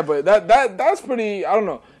now. Yeah, but that's pretty. I don't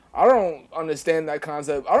know. I don't understand that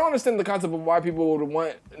concept. I don't understand the concept of why people would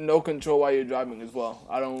want no control while you're driving as well.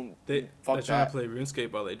 I don't. They're trying to play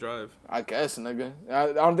RuneScape while they drive. I guess, nigga. I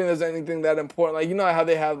don't think there's anything that important. Like, you know how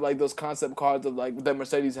they have like those concept cars of like that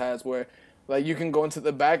Mercedes has, where like you can go into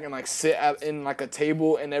the back and like sit in like a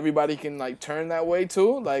table and everybody can like turn that way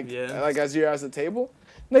too. Like, yeah. like as you're at the table.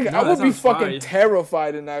 Nigga, No, I that would be sounds fucking fire.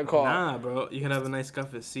 terrified in that car. Nah, bro. You can have a nice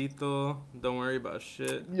cafecito. Don't worry about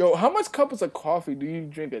shit. Yo, how much cups of coffee do you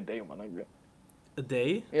drink a day, my nigga? A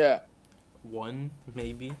day? Yeah. One,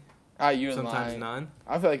 maybe. You're Sometimes lying. none.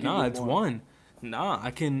 I feel like you Nah, do it's more. one. Nah,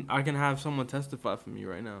 I can have someone testify for me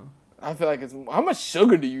right now. I feel like it's... How much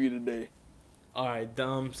sugar do you eat a day? All right,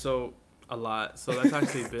 so a lot. So that's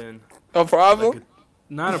actually been A problem? like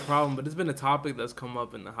not a problem, but it's been a topic that's come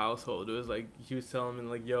up in the household. It was like he was telling me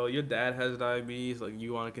like, "Yo, your dad has diabetes. Like,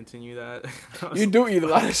 you want to continue that?" You do eat a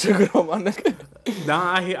lot of sugar, though, my nigga.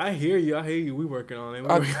 Nah, I hear you. We working on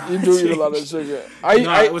it. You do eat a lot of sugar.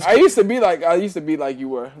 I used to be like you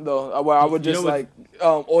were though, where I would just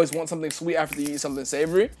always want something sweet after you eat something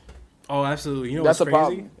savory. Oh, absolutely. You know That's what's a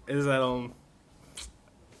crazy problem. is that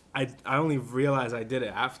I only realized I did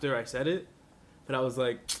it after I said it, but I was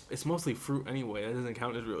like, it's mostly fruit anyway. That doesn't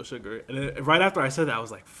count as real sugar. And then right after I said that, I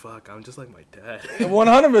was like, fuck, I'm just like my dad.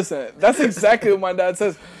 100%. That's exactly what my dad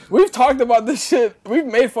says. We've talked about this shit. We've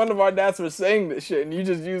made fun of our dads for saying this shit, and you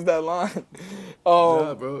just use that line.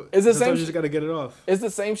 Yeah, bro. It's the Sometimes same. you just gotta get it off. It's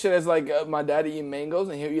the same shit as like my dad eating mangoes,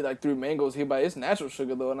 and he'll eat like 3 mangoes. He'll be like, it's natural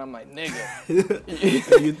sugar though, and I'm like, nigga,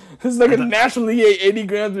 this nigga naturally ate 80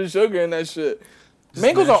 grams of sugar in that shit. Just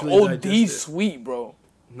Mangoes are naturally OD digest it. sweet, bro.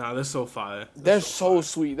 Nah, they're so fire. They're so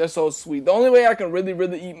sweet. They're so sweet. The only way I can really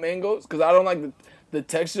eat mangoes, because I don't like the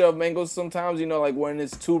texture of mangoes sometimes, you know, like when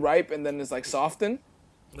it's too ripe and then it's like softened.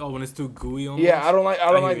 Oh, when it's too gooey almost? Yeah, I don't like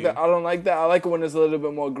hear that. you. I don't like that. I like it when it's a little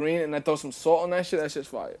bit more green and I throw some salt on that shit. That shit's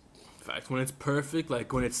fire. Fact, when it's perfect,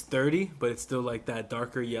 like when it's 30, but it's still like that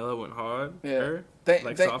darker yellow and hard. Yeah.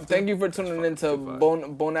 Like softer. Thank you for tuning in to Bon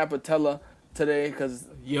Appetella today, because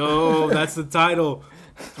Yo, that's the title.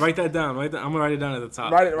 Write that down. I'm gonna write it down at the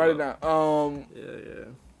top. write it down. Yeah.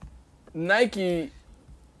 Nike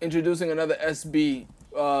introducing another SB.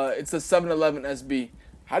 It's a 711 SB.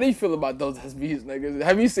 How do you feel about those SBs, niggas?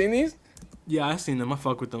 Have you seen these? Yeah, I seen them. I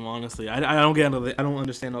fuck with them honestly. I don't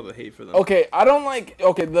understand all the hate for them. Okay, I don't like.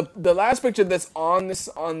 Okay, the last picture that's on this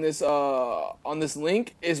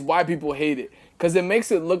link is why people hate it, because it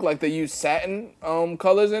makes it look like they use satin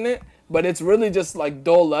colors in it, but it's really just like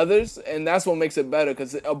dull leathers, and that's what makes it better.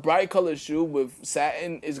 Because a bright colored shoe with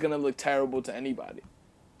satin is gonna look terrible to anybody.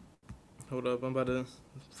 Hold up, I'm about to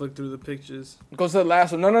flick through the pictures. Go to the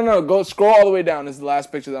last one. No. Go scroll all the way down. This is the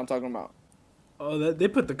last picture that I'm talking about. Oh, they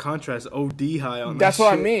put the contrast OD high on. That's that what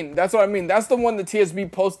shit. I mean. That's what I mean. That's the one the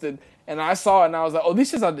TSB posted, and I saw it, and I was like, "Oh,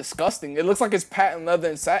 these shits are disgusting. It looks like it's patent leather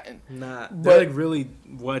and satin." Nah, But- they're like really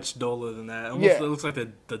much duller than that. Almost Yeah. it looks like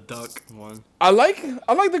the duck one. I like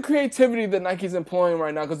the creativity that Nike's employing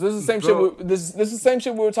right now, because this is the same Bro. shit. This is the same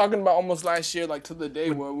shit we were talking about almost last year, like to the day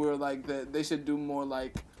where we were like that they should do more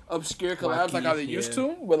like obscure collabs, Wacky, like how they used yeah.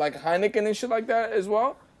 to with like Heineken and shit like that as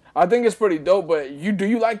well. I think it's pretty dope. But do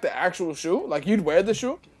you like the actual shoe? Like you'd wear the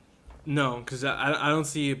shoe? No, because I don't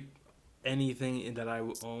see anything that I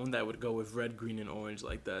would own that would go with red, green, and orange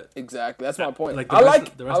like that. Exactly. That's my point. Like I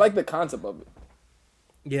the rest- like the concept of it.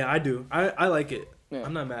 Yeah, I do. I like it. Yeah.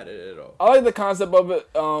 I'm not mad at it at all. I like the concept of it.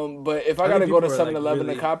 But if I I gotta think go to people are, like, 7-Eleven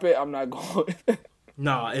really- to cop it, I'm not going.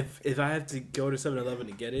 No, if I have to go to 7-Eleven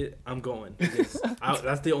to get it, I'm going. Because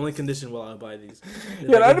that's the only condition where I'll buy these. If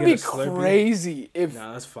Yo, I that'd can be get a Slurpee- crazy if.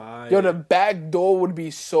 Nah, that's fine. Yo, the back door would be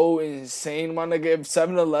so insane, my nigga. If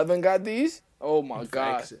 7-Eleven got these, oh my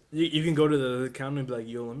god. You can go to the counter and be like,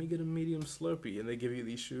 yo, let me get a medium Slurpee, and they give you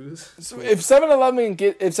these shoes. So if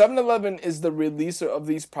 7-Eleven is the releaser of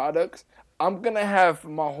these products, I'm gonna have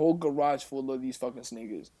my whole garage full of these fucking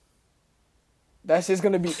sneakers. That's just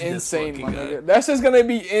gonna be insane, my fucking guy. nigga. That's just gonna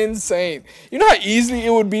be insane. You know how easy it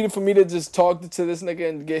would be for me to just talk to this nigga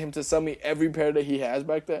and get him to sell me every pair that he has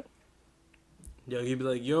back there? Yo, you'd be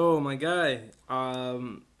like, yo, my guy,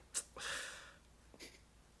 I'll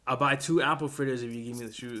buy 2 apple fritters if you give me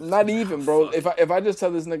the shoes. Not even, bro. Fuck. If I just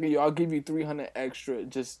tell this nigga, yo, I'll give you 300 extra,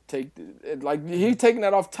 just take it. Like he's taking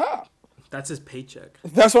that off top. That's his paycheck.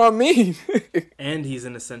 That's what I mean. And he's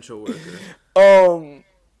an essential worker.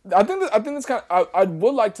 I think it's kind of. I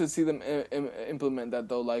would like to see them implement that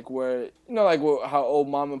though, like where like how old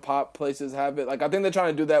mom and pop places have it. Like I think they're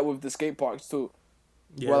trying to do that with the skate parks too.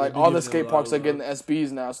 Yeah, Where like they've been all the giving skate a lot parks of are getting the love.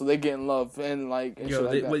 SBs now, so they're getting love and like and Yo,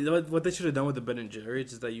 shit like that. what they should have done with the Ben and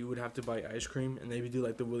Jerry's is that you would have to buy ice cream, and maybe do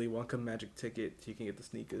like the Willy Wonka magic ticket so you can get the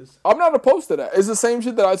sneakers. I'm not opposed to that. It's the same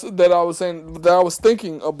shit that I was saying that I was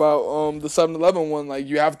thinking about the 7-Eleven one. Like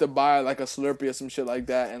you have to buy like a Slurpee or some shit like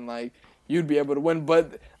that, and like you'd be able to win.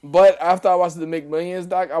 But after I watched the McMillions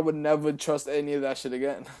doc, I would never trust any of that shit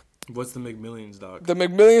again. What's the McMillions doc? The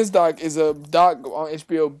McMillions doc is a doc on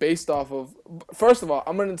HBO based off of. First of all,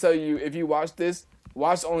 I'm gonna tell you, if you watch this,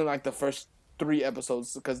 watch only like the first 3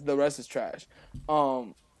 episodes because the rest is trash.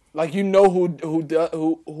 Like you know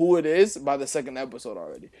who it is by the 2nd episode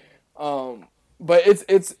already. But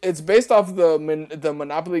it's based off the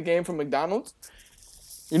Monopoly game from McDonald's.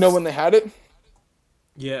 You know when they had it?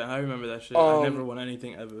 Yeah, I remember that shit. I never won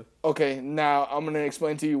anything ever. Okay, now I'm gonna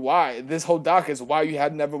explain to you why. This whole doc is why you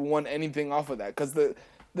had never won anything off of that. Because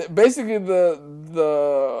basically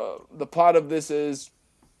the plot of this is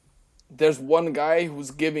there's one guy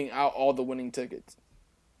who's giving out all the winning tickets.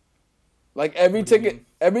 Like every ticket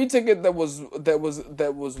that was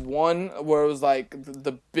won, where it was like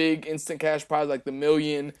the big instant cash prize, like the $1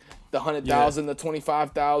 million, the 100,000, the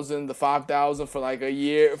 25,000, the 5,000 for like a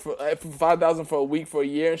year, for 5,000 for a week, for a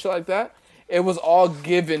year, and shit like that. It was all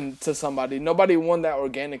given to somebody. Nobody won that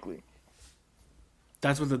organically.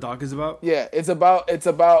 That's what the doc is about? Yeah, it's about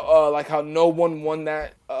like how no one won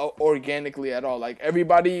that organically at all. Like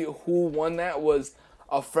everybody who won that was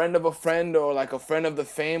a friend of a friend or like a friend of the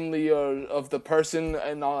family or of the person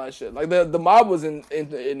and all that shit. Like the mob was in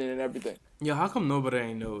it and everything. Yo, how come nobody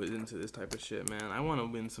I know is into this type of shit, man? I want to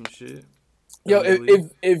win some shit. Yo,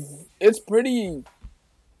 if it's pretty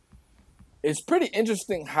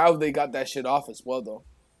interesting how they got that shit off as well though.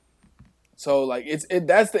 So like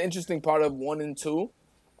that's the interesting part of 1 and 2,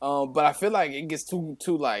 but I feel like it gets too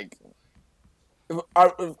like.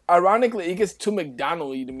 Ironically, it gets too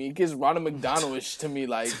McDonald-y to me. It gets Ronald McDonald-ish to me.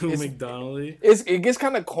 Like too McDonald-y. It gets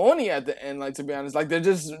kind of corny at the end. Like to be honest, like they're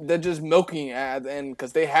just milking it at the end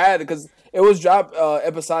because it was dropped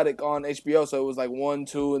episodic on HBO, so it was like 1,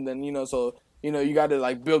 2, and then so you got to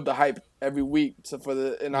like build the hype every week I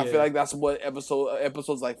feel like that's what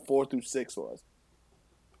episodes like 4 through 6 was.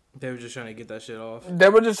 They were just trying to get that shit off. They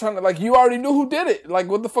were just trying to like you already knew who did it. Like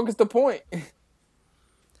what the fuck is the point?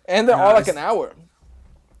 And they're all like an hour.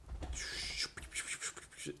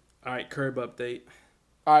 All right, Curb update.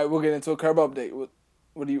 All right, we'll get into a Curb update.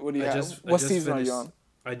 What do you have? What season are you on?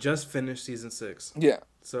 I just finished season 6. Yeah.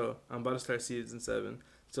 So I'm about to start season 7.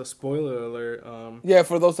 So spoiler alert. Yeah,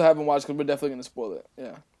 for those that haven't watched, because we're definitely gonna spoil it.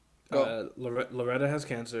 Yeah. Go. Loretta has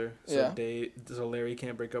cancer, so so Larry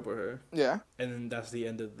can't break up with her. Yeah. And then that's the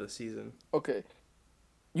end of the season. Okay.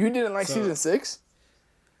 You didn't like season 6?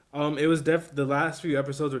 It was the last few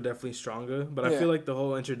episodes were definitely stronger, but I feel like the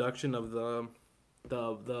whole introduction of the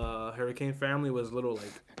Hurricane family was a little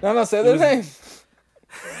like. No, say their name.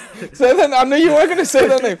 Say that. I knew you weren't gonna say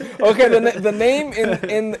their name. Okay, the name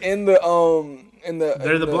in the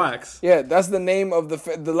they're the Blacks. Yeah, that's the name of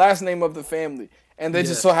the last name of the family, and they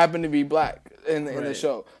just so happen to be black in the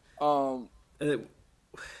show.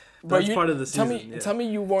 That's part of the season. Tell me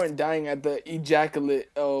you weren't dying at the ejaculate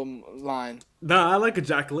line. Nah, I like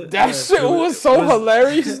ejaculate. That shit was so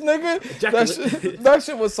hilarious, nigga. That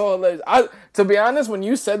shit was so hilarious. To be honest, when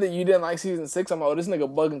you said that you didn't like season 6, I'm like, oh, this nigga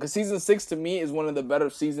bugging. Because season 6 to me is one of the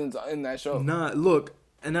better seasons in that show. Nah, look,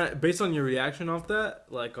 and based on your reaction off that,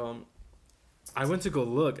 like, I went to go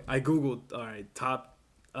look. I googled, all right, top,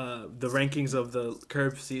 the rankings of the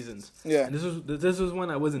Curb seasons. Yeah. And this was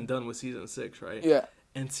when I wasn't done with season 6, right? Yeah.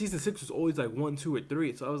 And season 6 was always like 1, 2, or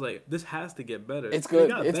 3. So I was like, this has to get better. It's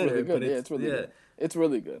good. It's really good. It's really good. It's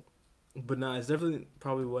really good. But nah, it's definitely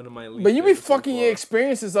probably one of my least. But you be fucking your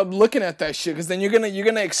experiences up looking at that shit, because then you're gonna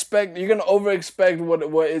over expect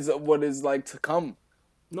what is like to come.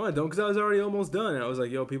 No, I don't, because I was already almost done. And I was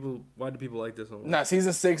like, yo, why do people like this so much? Nah,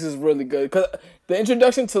 season 6 is really good, because the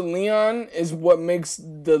introduction to Leon is what makes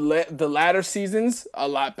the latter seasons a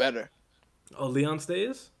lot better. Oh, Leon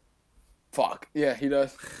stays? Fuck yeah, he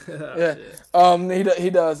does. Yeah, Shit. he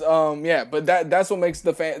does. Yeah, but that's what makes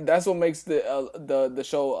the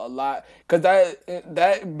show a lot, because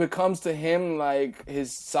that becomes to him like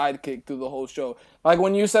his sidekick through the whole show. Like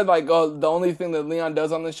when you said like, oh, the only thing that Leon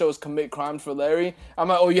does on the show is commit crimes for Larry. I'm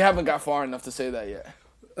like, oh, you haven't got far enough to say that yet.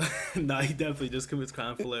 Nah, he definitely just commits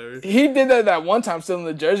crime for Larry. He did that one time stealing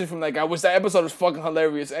the jersey from that guy, which that episode was fucking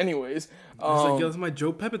hilarious anyways. It's like, yo, it's my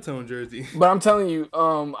Joe Pepitone jersey. But I'm telling you,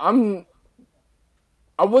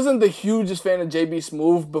 I wasn't the hugest fan of JB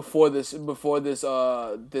Smoove before this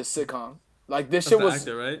sitcom. Like this shit was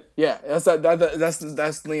actor, right? Yeah,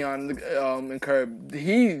 that's Leon and Curb.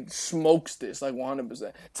 He smokes this like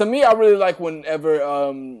 100%. To me, I really like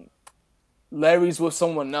whenever Larry's with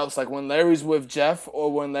someone else, like when Larry's with Jeff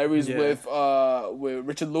or when Larry's with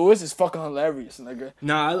Richard Lewis. It's fucking hilarious, nigga.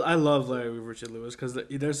 Nah, I love Larry with Richard Lewis because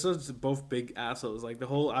they're such both big assholes. Like the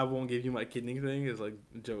whole "I won't give you my kidney" thing is like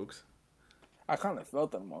jokes. I kind of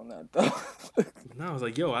felt them on that though. No, I was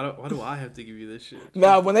like, yo, why do I have to give you this shit?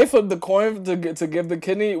 Nah, when they flipped the coin to give the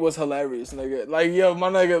kidney, it was hilarious, nigga. Like, yo, my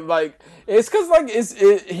nigga, like, it's cause like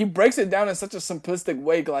he breaks it down in such a simplistic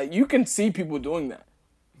way. Like, you can see people doing that.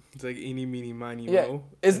 It's like eeny, meeny, miny, Yeah, mo.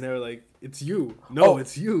 it's- And they're like, it's you. No, Oh.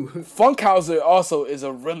 it's you. Funkhauser also is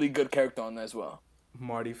a really good character on there as well.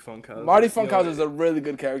 Marty Funkhauser. Marty Funkhauser is a really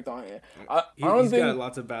good character on here. I don't He's think got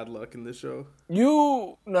lots of bad luck in this show.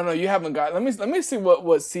 you haven't got. Let me see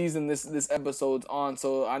what season this episode's on,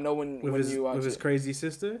 so I know when you watch With his it. crazy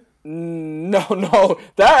sister? No,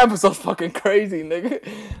 that episode's fucking crazy, nigga.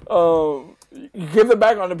 You give the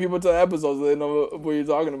background to people to the episodes so they know what you're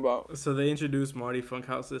talking about. So they introduced Marty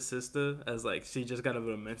Funkhauser's sister as like she just got out of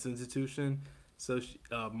a men's institution. So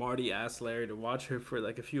Marty asked Larry to watch her for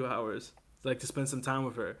like a few hours, like to spend some time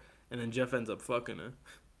with her, and then Jeff ends up fucking her.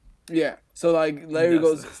 Yeah. So like Larry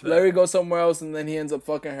That's goes somewhere else, and then he ends up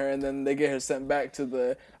fucking her, and then they get her sent back to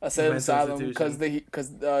the asylum because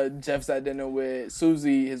Jeff's at dinner with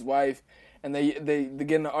Susie, his wife, and they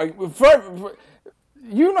get in an argument.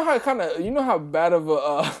 You know how bad of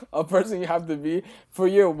a person you have to be for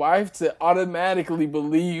your wife to automatically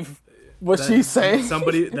believe what she's saying.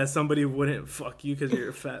 Somebody wouldn't fuck you because you're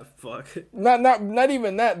a fat fuck. Not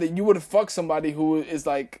even that you would fuck somebody who is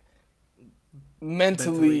like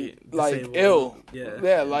mentally like ill.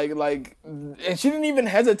 Yeah, like, and she didn't even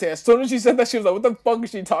hesitate. As soon as she said that, she was like, "What the fuck is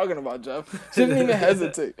she talking about, Jeff?" She didn't even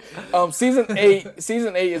hesitate. Season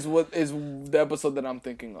 8 is the episode that I'm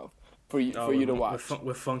thinking of for you to watch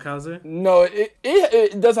with Funkhauser. No,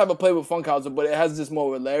 it does have a play with Funkhauser, but it has just more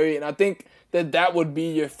with Larry, and I think that would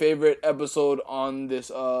be your favorite episode on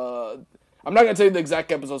this. I'm not gonna tell you the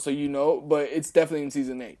exact episode so you know, but it's definitely in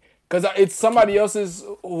season 8 because it's somebody else's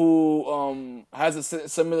who has a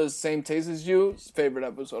similar same taste as you's favorite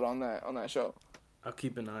episode on that show. I'll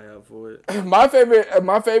keep an eye out for it. My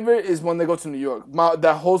favorite is when they go to New York.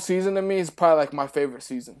 That whole season to me is probably like my favorite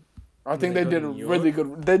season. I think they did a really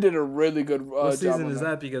good. They did a really good what job. Season is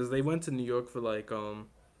that? Because they went to New York for like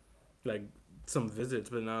some visits,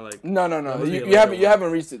 but not like. No. You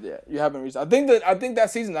haven't reached it yet. You haven't reached. I think that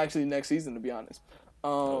season actually next season, to be honest.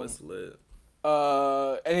 It's lit.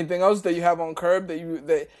 Anything else that you have on Curb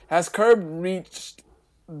that has Curb reached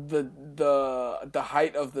the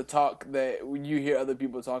height of the talk that you hear other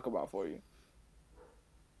people talk about for you?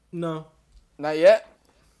 No, not yet.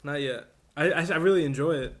 Not yet. I really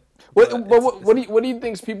enjoy it. What do you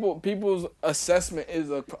think people's assessment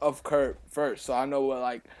is of Curb first? So I know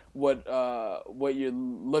what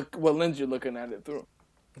lens you're looking at it through.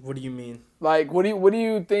 What do you mean? Like what do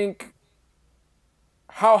you think?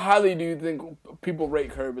 How highly do you think people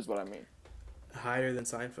rate Curb? Is what I mean. Higher than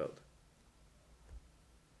Seinfeld.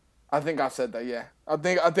 I think I've said that. Yeah, I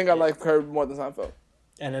think I like Curb more than Seinfeld.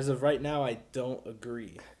 And as of right now, I don't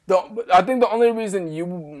agree. I think the only reason you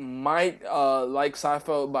might like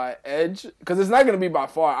Seinfeld by edge, because it's not going to be by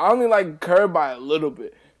far. I only like Curb by a little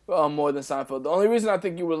bit more than Seinfeld. The only reason I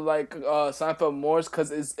think you would like Seinfeld more is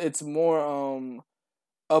because it's more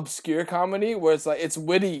obscure comedy, where it's like it's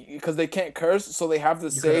witty because they can't curse, so they have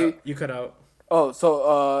to say. You cut out. Oh,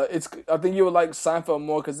 so I think you would like Seinfeld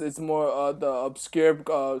more because it's more the obscure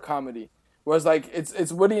comedy. Whereas like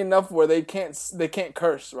it's witty enough where they can't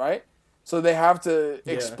curse, right? So they have to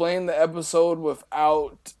explain the episode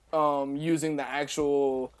without using the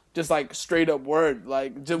actual just like straight up word,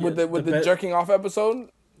 like with the jerking off episode.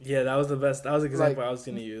 Yeah, that was the best. That was the example I was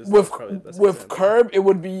gonna use. With Curb, it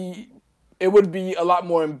would be a lot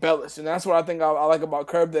more embellished, and that's what I think I like about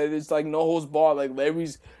Curb. That it's like no holds barred. Like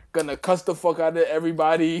Larry's gonna cuss the fuck out of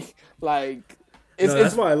everybody. Like.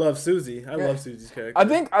 That's why I love Susie. I love Susie's character. I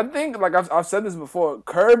think like I've said this before.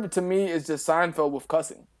 Curb to me is just Seinfeld with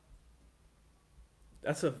cussing.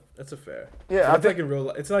 That's a fair. Yeah,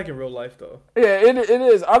 it's like in real life though. Yeah, it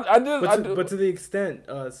is. But to the extent,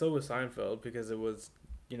 so was Seinfeld because it was,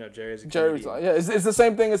 Jerry's life. Yeah, it's the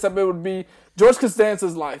same thing except it would be George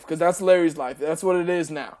Costanza's life because that's Larry's life. That's what it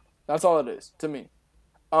is now. That's all it is to me.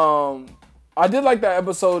 I did like that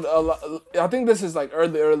episode a lot. I think this is like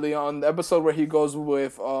early on, the episode where he goes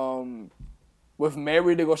with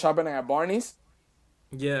Mary to go shopping at Barney's.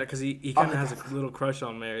 Yeah, because he kind of has a little crush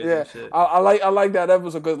on Mary. Yeah, and shit. I like that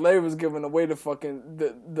episode because Larry was giving away the fucking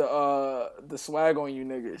the swag on you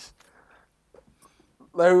niggas.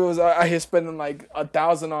 Larry was out here spending like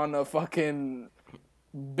 $1,000 on a fucking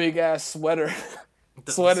big ass sweater.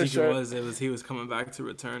 Sweater shirt. He was coming back to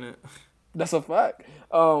return it. That's a fact.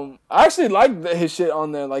 I actually like his shit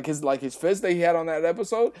on there, like his fits that he had on that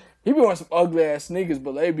episode. He be wearing some ugly ass sneakers,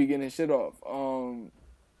 but they be getting his shit off.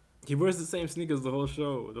 He wears the same sneakers the whole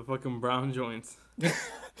show, the fucking brown joints.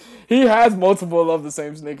 He has multiple of the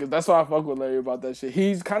same sneakers. That's why I fuck with Larry about that shit.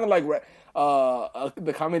 He's kind of like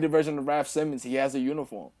the comedy version of Raph Simmons. He has a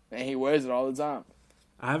uniform and he wears it all the time.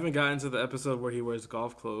 I haven't gotten to the episode where he wears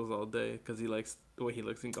golf clothes all day because he likes the way he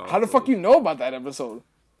looks in golf. How the fuck you know about that episode?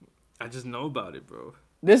 I just know about it, bro.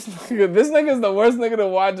 This nigga is the worst nigga to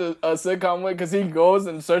watch a sitcom with because he goes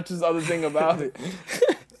and searches other thing about it.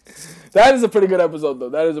 That is a pretty good episode, though.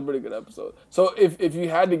 That is a pretty good episode. So if you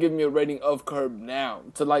had to give me a rating of Curb now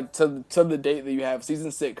to the date that you have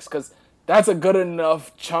season 6, because that's a good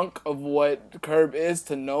enough chunk of what Curb is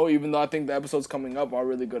to know. Even though I think the episodes coming up are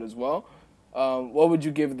really good as well. What would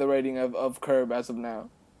you give the rating of Curb as of now?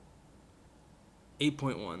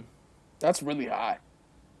 8.1. That's really high.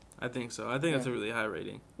 I think so. I think that's a really high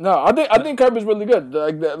rating. No, I think Curb is really good.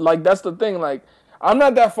 Like that's the thing. Like I'm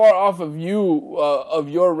not that far off of you of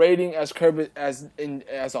your rating as Curb as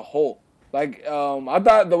a whole. Like I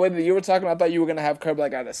thought the way that you were talking, I thought you were gonna have Curb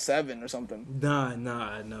like at a 7 or something. Nah,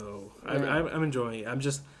 no. I'm enjoying it. I'm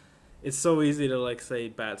just, it's so easy to like say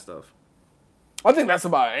bad stuff. I think that's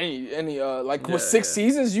about any with 6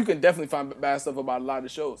 seasons, you can definitely find bad stuff about a lot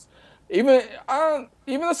of shows. Even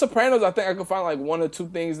The Sopranos, I think I could find like 1 or 2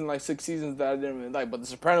 things in like 6 seasons that I didn't really like. But The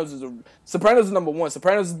Sopranos is number 1.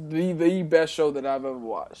 Sopranos is the best show that I've ever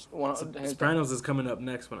watched. Sopranos is coming up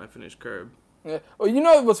next when I finish Curb. Yeah. Well, you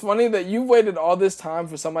know what's funny? That you waited all this time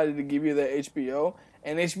for somebody to give you their HBO,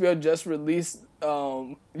 and HBO just released.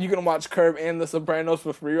 You can watch Curb and The Sopranos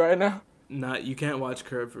for free right now. Nah, you can't watch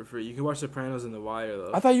Curb for free. You can watch Sopranos and The Wire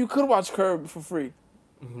though. I thought you could watch Curb for free.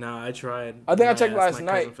 Nah, I tried. I think I checked last my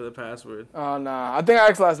night cousin for the password. Oh, nah. I think I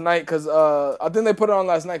asked last night because I think they put it on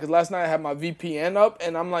last night because last night I had my VPN up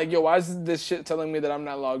and I'm like, yo, why is this shit telling me that I'm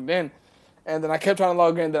not logged in? And then I kept trying to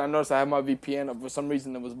log in, then I noticed I had my VPN up. For some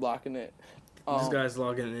reason, it was blocking it. This guy's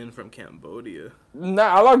logging in from Cambodia. Nah,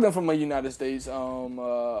 I logged in from my United States IP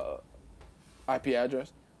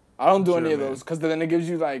address. I don't do any of those because then it gives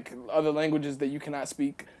you like other languages that you cannot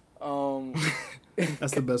speak.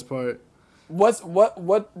 That's the best part.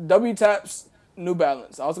 What W Taps New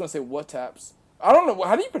Balance? I was gonna say what taps. I don't know.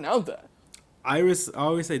 How do you pronounce that? I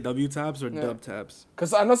always say W taps or dub taps.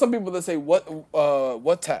 Cause I know some people that say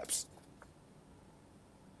what taps.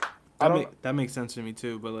 That makes sense to me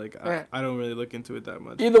too, but like I don't really look into it that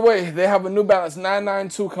much. Either way, they have a New Balance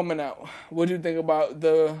 992 coming out. What do you think about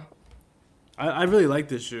the? I really like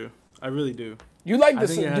this shoe. I really do. You like the?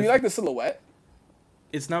 Do you like the silhouette?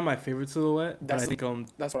 It's not my favorite silhouette, but I think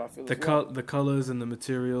that's what I feel. The colors and the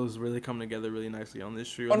materials really come together really nicely on this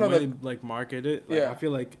shoe. The way they like market it, like, I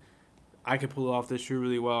feel like I could pull off this shoe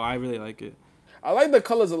really well. I really like it. I like the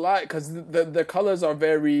colors a lot because the colors are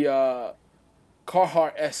very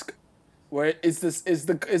Carhartt-esque, where it's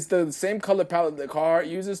the same color palette that Carhartt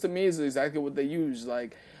uses. To me, is exactly what they use.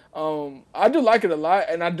 Like, I do like it a lot,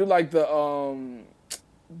 and I do like the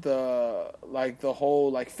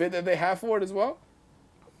whole like fit that they have for it as well.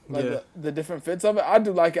 Like the different fits of it. I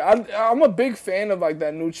do like it. I'm a big fan of like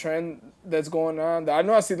that new trend that's going on. I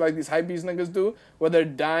know I see like these hypebeast niggas do where they're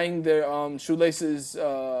dyeing their shoelaces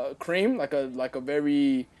cream, like a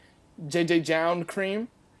very JJ Jown cream.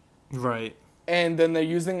 Right. And then they're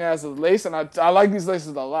using it as a lace, and I like these laces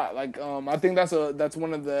a lot. Like I think that's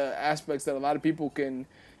one of the aspects that a lot of people can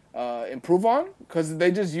improve on because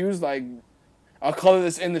they just use like a color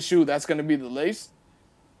that's in the shoe that's gonna be the lace.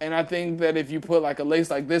 And I think that if you put like a lace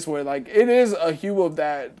like this, where like it is a hue of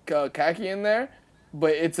that khaki in there,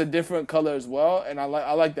 but it's a different color as well, and I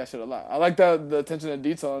like that shit a lot. I like the attention to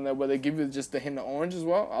detail in there, where they give you just the hint of orange as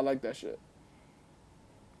well. I like that shit.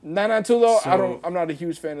 992 though, I'm not a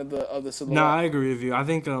huge fan of the silhouette. Nah, I agree with you. I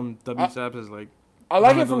think W-Taps is like I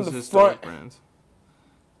like it from the front. Brands.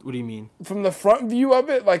 What do you mean? From the front view of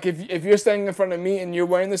it, like if you're standing in front of me and you're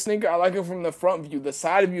wearing the sneaker, I like it from the front view. The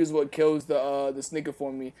side view is what kills the sneaker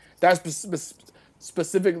for me. That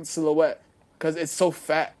specific silhouette, because it's so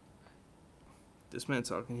fat. This man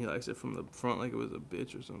talking, he likes it from the front like it was a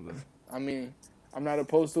bitch or something. I mean, I'm not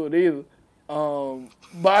opposed to it either.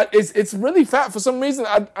 But it's really fat for some reason.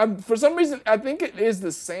 I think it is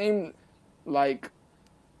the same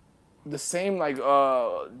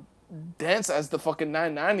dense as the fucking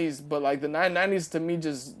 990s, but like the 990s to me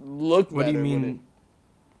just look better. What do you mean?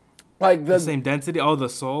 Like the same density? Oh, the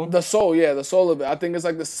sole? The sole, yeah, the sole of it. I think it's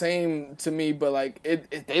like the same to me, but like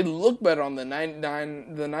they look better on the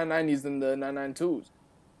 990s than the 992s.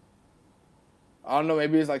 I don't know,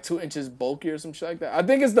 maybe it's like 2 inches bulkier or some shit like that. I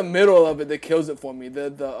think it's the middle of it that kills it for me.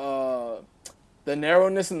 The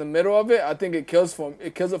narrowness in the middle of it, I think it kills it for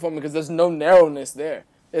me because there's no narrowness there.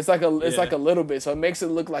 It's like a little bit, so it makes it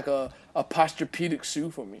look like a posturepedic shoe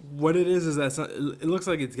for me. What it is that it looks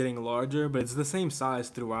like it's getting larger, but it's the same size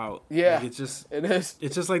throughout. Yeah, like it is.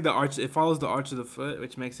 It's just like the arch. It follows the arch of the foot,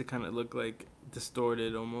 which makes it kind of look like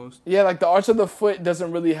distorted almost. Yeah, like the arch of the foot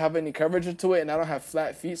doesn't really have any coverage to it, and I don't have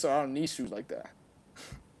flat feet, so I don't need shoes like that.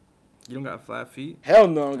 You don't got flat feet? Hell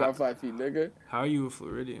no, I don't got flat feet, nigga. How are you a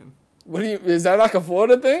Floridian? What do you? Is that like a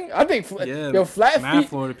Florida thing? I think flat mad feet.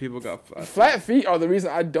 Florida people got Flat feet are the reason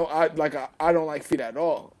I don't like feet at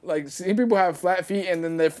all. Like, seeing people have flat feet and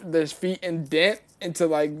then their feet indent into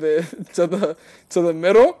like the to the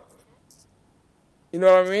middle. You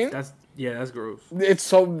know what I mean? That's gross.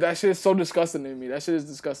 That shit is so disgusting to me. That shit is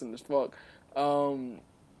disgusting as fuck.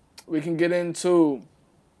 We can get into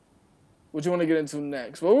what you want to get into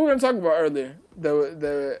next. What we were gonna talk about earlier.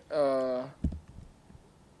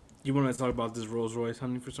 You want to talk about this Rolls Royce,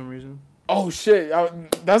 honey, for some reason? Oh shit,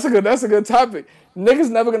 that's a good topic.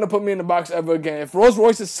 Niggas never gonna put me in the box ever again. If Rolls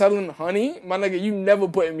Royce is selling honey, my nigga, you never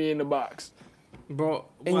putting me in the box, bro.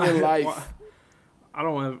 In your life. I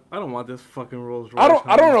don't want this fucking Rolls Royce.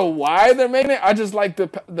 I don't know why they're making it. I just like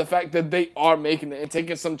the fact that they are making it and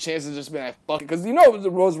taking some chances, just being like fuck it, because you know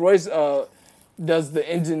the Rolls Royce does the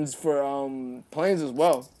engines for planes as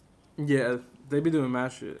well. Yeah, they be doing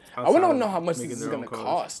mad shit. I want to know how much this is gonna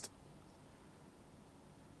cost.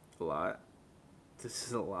 A lot. This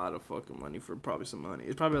is a lot of fucking money for probably some money.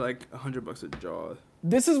 It's probably like $100 a jar.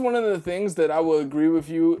 This is one of the things that I will agree with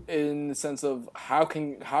you in the sense of how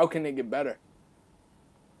can it get better?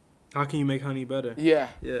 How can you make honey better? Yeah.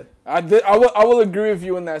 Yeah. I will agree with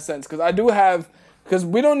you in that sense because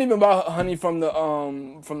we don't even buy honey from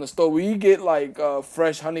the store. We get like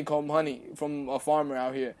fresh honeycomb honey from a farmer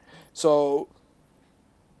out here. So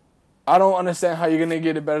I don't understand how you're gonna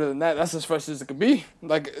get it better than that. That's as fresh as it could be.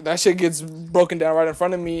 Like, that shit gets broken down right in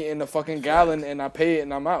front of me in a fucking gallon, and I pay it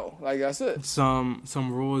and I'm out. Like, that's it. Some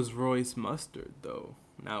Rolls Royce mustard though.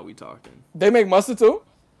 Now we talking. They make mustard too?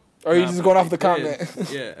 Or are you just going off the comment?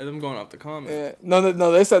 Yeah, I'm going off the comment. Yeah.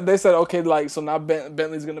 No. They said okay, like, so now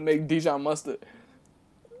Bentley's gonna make Dijon mustard.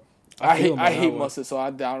 I hate mustard, so I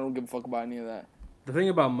don't give a fuck about any of that. The thing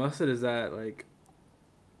about mustard is that, like,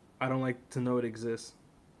 I don't like to know it exists.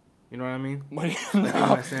 You know what I mean?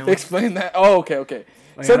 Explain that. Oh, okay.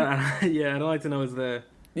 Like, So, I don't like to know it's there.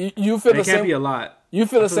 You feel the same. It can't be a lot. You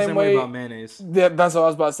feel the same way about mayonnaise. Yeah, that's what I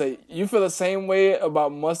was about to say. You feel the same way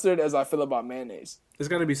about mustard as I feel about mayonnaise. It's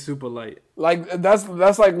gotta be super light. Like, that's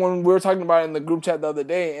like when we were talking about it in the group chat the other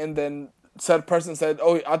day, and then said person said,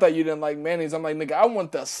 "Oh, I thought you didn't like mayonnaise." I'm like, nigga, I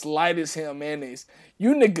want the slightest hint of mayonnaise.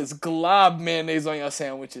 You niggas glob mayonnaise on your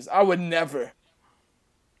sandwiches. I would never.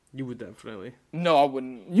 You would definitely. No, I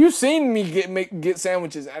wouldn't. You've seen me get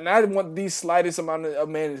sandwiches, and I want the slightest amount of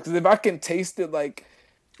mayonnaise, because if I can taste it, like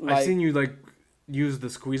I've seen you like use the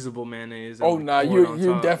squeezable mayonnaise. Oh nah,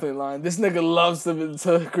 you're definitely lying. This nigga loves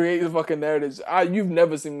to create the fucking narratives. You've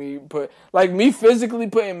never seen me me physically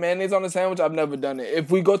putting mayonnaise on a sandwich. I've never done it.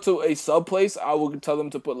 If we go to a sub place, I will tell them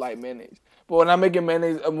to put light mayonnaise. But when I'm making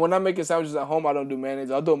sandwiches at home, I don't do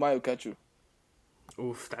mayonnaise. I'll do mayo ketchup.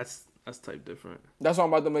 Oof, that's type different. That's what I'm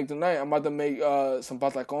about to make tonight. I'm about to make some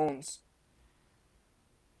patacones.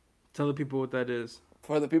 Tell the people what that is.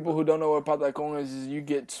 For the people who don't know what patacon is you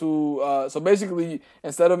get two. So basically,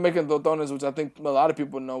 instead of making totones, which I think a lot of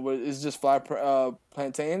people know, but it's just flat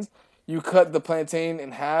plantains, you cut the plantain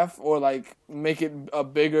in half, or like make it a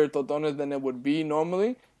bigger totones than it would be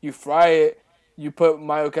normally. You fry it, you put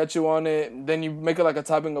mayo ketchup on it, then you make it like a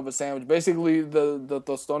topping of a sandwich. Basically, the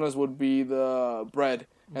tostones would be the bread.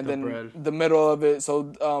 And the middle of it.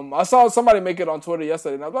 So I saw somebody make it on Twitter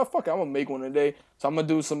yesterday, and I was like, fuck it, I'm going to make one today. So I'm going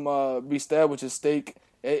to do some bistec, which is steak.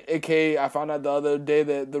 A.k.a. I found out the other day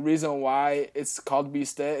that the reason why it's called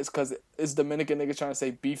bistec is because it's Dominican niggas trying to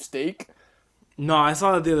say beef steak. No, I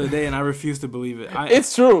saw it the other day, and I refuse to believe it.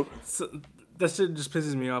 It's true. That shit just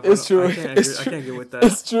pisses me off. It's true. I can't get with that.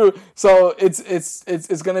 It's true. So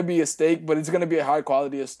it's going to be a steak, but it's going to be a higher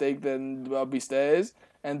quality of steak than bistec is.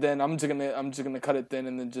 And then I'm just gonna cut it thin,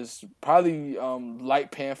 and then just probably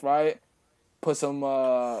light pan fry it. Put some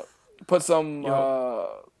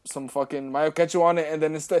fucking mayo ketchup on it, and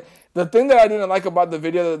then the thing that I didn't like about the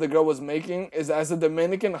video that the girl was making is, as a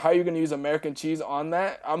Dominican, how are you gonna use American cheese on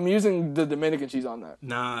that? I'm using the Dominican cheese on that.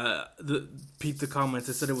 Nah, peep the comments.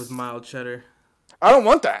 It said it was mild cheddar. I don't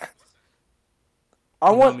want that.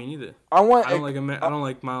 Me neither. I don't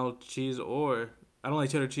like mild cheese I don't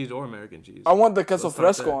like cheddar cheese or American cheese. I want the queso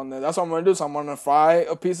fresco on there. That's what I'm going to do. So I'm going to fry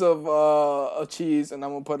a piece of a cheese, and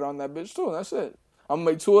I'm going to put it on that bitch too. That's it. I'm going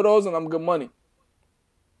to make 2 of those, and I'm good money.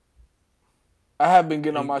 I have been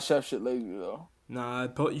getting on my chef shit lately, though. Nah,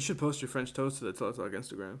 you should post your French toast to the Talk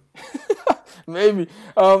Instagram. Maybe.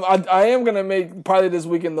 I am going to make, probably this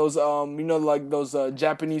weekend, those, like those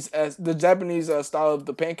Japanese style of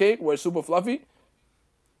the pancake, where it's super fluffy.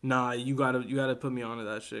 Nah, you gotta put me onto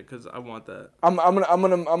that shit, because I want that. I'm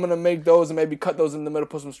gonna make those and maybe cut those in the middle,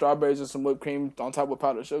 put some strawberries and some whipped cream on top with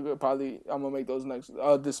powdered sugar. Probably I'm gonna make those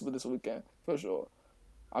this weekend for sure.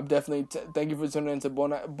 I'm definitely thank you for tuning into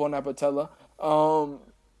Bon Appetella.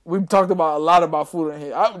 We've talked about a lot about food in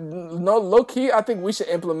here. No, low key, I think we should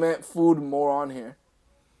implement food more on here.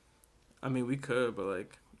 I mean, we could, but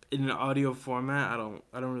like in an audio format, I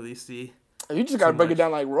don't really see. You just gotta break it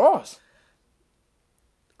down like Ross.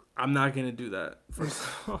 I'm not gonna do that. First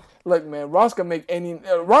of all, Look, man, Ross can make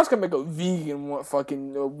Ross can make a vegan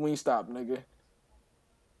fucking Wingstop, nigga.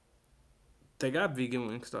 they got vegan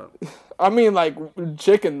Wingstop. I mean, like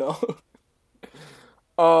chicken though.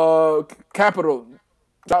 Capital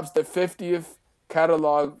drops the 50th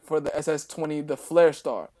catalog for the SS20, the Flare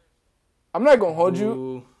Star. I'm not gonna hold you.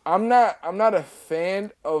 Ooh, I'm not a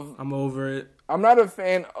fan of. I'm over it. I'm not a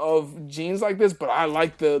fan of jeans like this, but I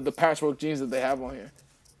like the patchwork jeans that they have on here.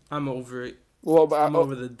 I'm over it. Well, but I'm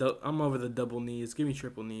over the double knees. Give me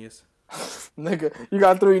triple knees. nigga, you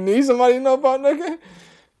got 3 knees. Somebody know about, nigga?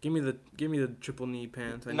 Give me the triple knee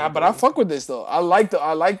pants. Nah, but I fuck with this though. I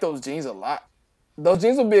like those jeans a lot. Those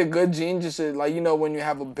jeans would be a good jean, just to, like, you know, when you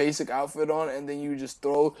have a basic outfit on and then you just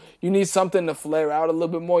you need something to flare out a little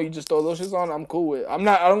bit more. You just throw those shits on. I'm cool with. I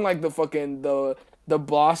don't like the fucking the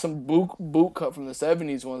Blossom boot cut from the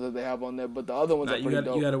 70s ones that they have on there, but the other ones are pretty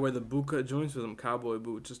dope. You gotta wear the boot cut joints with them cowboy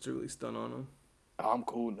boots just to really stun on them. I'm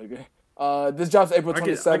cool, nigga. This drops April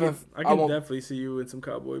 27th. I can definitely see you in some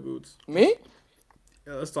cowboy boots. Me?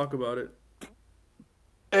 Yeah, let's talk about it.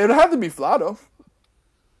 It'll have to be fly though.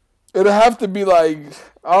 It'll have to be like,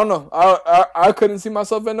 I don't know. I couldn't see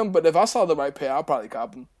myself in them, but if I saw the right pair, I'll probably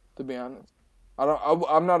cop them. To be honest,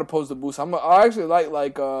 I'm not opposed to boots. I actually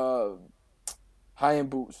like high end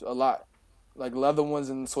boots a lot, like leather ones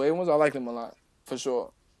and suede ones. I like them a lot for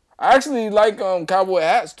sure. I actually like cowboy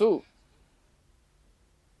hats too.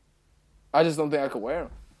 I just don't think I could wear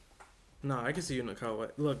them. No, I can see you in a cowboy.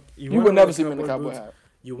 Look, you would never see me in a cowboy hat.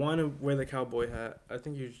 You want to wear the cowboy hat? I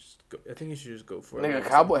think you should just go for it. Nigga,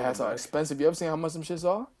 cowboy hats are expensive. You ever seen how much them shits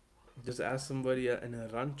are? Just ask somebody in a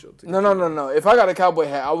rancho. No. If I got a cowboy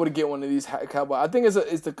hat, I would get one of these cowboy. I think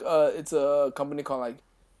it's a company called like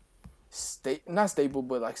not Staple,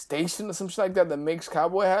 but like Station or some shit like that makes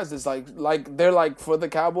cowboy hats. It's like they're like for the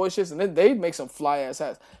cowboy shits, and then they make some fly ass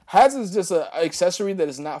hats. Hats is just an accessory that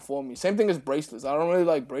is not for me. Same thing as bracelets. I don't really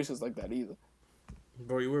like bracelets like that either.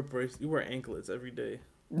 Bro, you wear anklets every day.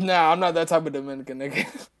 Nah, I'm not that type of Dominican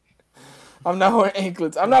nigga. I'm not wearing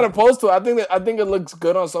anklets. I'm not opposed to it. I think it looks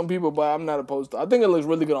good on some people, but I'm not opposed to it. I think it looks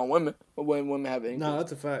really good on women when women have anklets. No,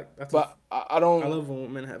 that's a fact. I don't. I love when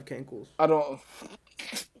women have cankles. I don't.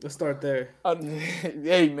 Let's start there.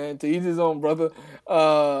 Hey man, to each his own, brother.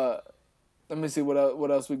 Let me see what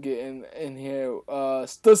else we get in here.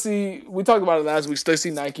 Stussy, we talked about it last week.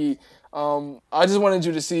 Stussy Nike. I just wanted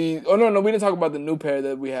you to see. Oh no, we didn't talk about the new pair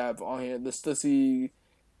that we have on here. The Stussy,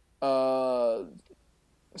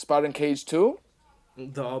 Spartan Cage 2.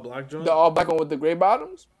 The all black joint. The all black one with the gray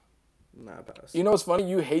bottoms. Nah, pass. You know what's funny?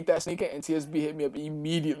 You hate that sneaker, and TSB hit me up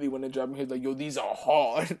immediately when they dropped me. He's like, "Yo, these are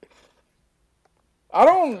hard." I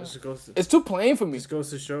don't. It's too plain for me. Just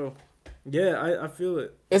goes to show. Yeah, I feel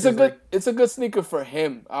it. It's a good sneaker for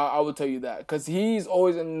him. I would tell you that because he's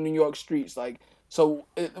always in the New York streets.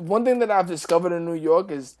 One thing that I've discovered in New York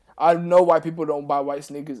is I know why people don't buy white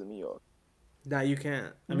sneakers in New York. Nah, you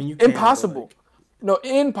can't. I mean, you can't. Impossible.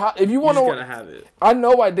 If you want to, gotta have it. I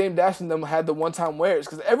know why Dame Dash and them had the one-time wears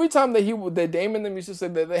because every time that Dame and them used to say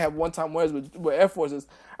that they have one-time wears with Air Forces.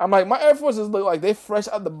 I'm like, my Air Forces look like they fresh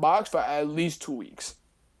out the box for at least 2 weeks.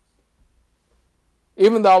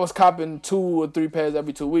 Even though I was copping 2 or 3 pairs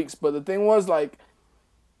every 2 weeks, but the thing was like,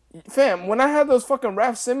 fam, when I had those fucking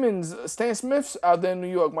Raf Simons, Stan Smiths out there in New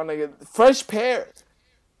York, my nigga, fresh pairs.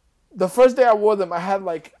 The first day I wore them, I had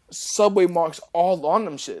like Subway marks all on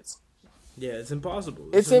them shits. Yeah, it's impossible.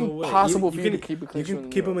 It's impossible for you to keep it clean. You can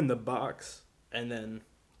keep them in the box, and then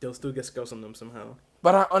they'll still get scales on them somehow.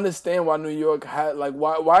 But I understand why New York had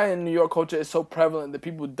why in New York culture is so prevalent that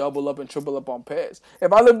people double up and triple up on pairs.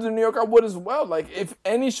 If I lived in New York, I would as well. Like if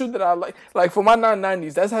any shoe that I like for my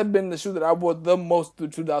 990s, that's had been the shoe that I wore the most through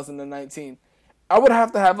 2019. I would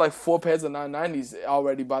have to have like 4 pairs of 990s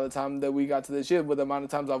already by the time that we got to this year with the amount of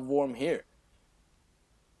times I've worn them here.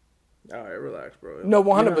 All right, relax, bro. No,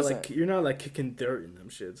 100%. You're not like kicking dirt in them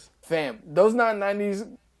shits. Fam, those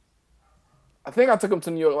 990s, I think I took them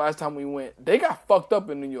to New York last time we went. They got fucked up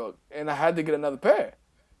in New York, and I had to get another pair.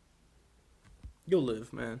 You'll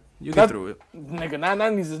live, man. You get through it. Nigga,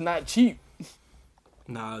 990s is not cheap.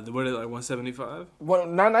 Nah, what are they, like 175?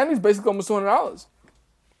 990s basically almost $200.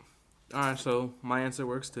 All right, so my answer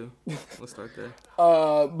works too. Let's start there.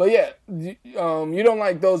 But yeah, you don't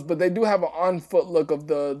like those, but they do have an on-foot look of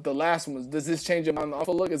the last ones. Does this change your mind on the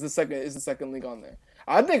on-foot look? Is the second link on there?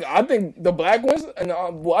 I think the black ones and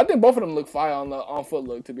I think both of them look fire on the on foot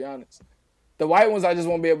look. To be honest, the white ones I just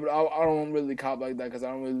won't be able. I don't really cop like that because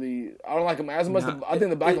I don't like them as much. Nah, I think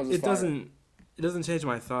the black ones is it fire. doesn't change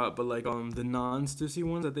my thought, but like the non-Stussy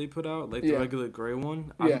ones that they put out, like Yeah. the regular gray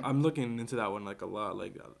one, Yeah. I'm looking into that one like a lot.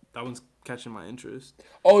 Like that one's catching my interest.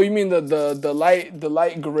 Oh, you mean the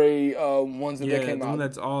light gray ones that Yeah, they came the out? one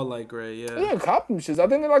that's all like gray. Yeah. Yeah, cop them shits. I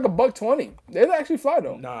think they're like $120. They're actually fly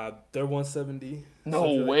though. Nah, they're 170. No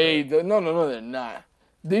something like way. that. No, they're not.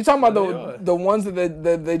 Do you talking about Yeah, they are. the ones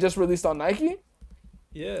that they just released on Nike?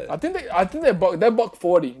 Yeah. I think they're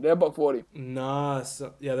 $140. They're $140. Nah,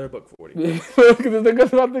 yeah, they're $140.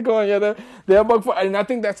 Because about to go on, yeah, they're $140, and I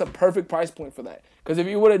think that's a perfect price point for that. Because if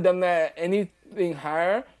you would have done that anything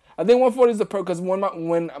higher, I think 140 is the because when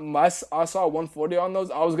I saw 140 on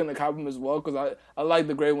those, I was gonna cop them as well because I like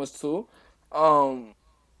the gray ones too.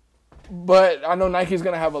 But I know Nike's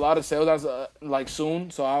gonna have a lot of sales as like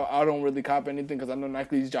soon, so I don't really cop anything because I know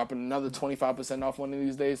Nike's dropping another 25% off one of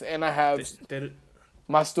these days, and I have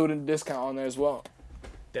my student discount on there as well.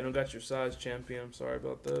 They don't got your size, champion. I'm sorry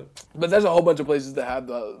about that. But there's a whole bunch of places that have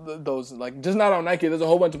those, like just not on Nike. There's a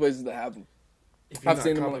whole bunch of places that have them. If you're I've not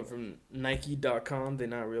seen them copping like, from Nike.com, they're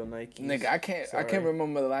not real Nikes. nigga, I can't Sorry.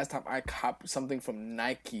 remember the last time I copped something from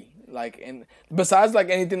Nike. Like, and besides like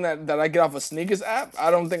anything that I get off a sneakers app,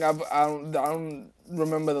 I don't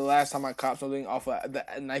remember the last time I copped something off of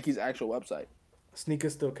Nike's actual website.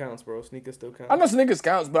 Sneakers still counts, bro. Sneakers still counts. I know sneakers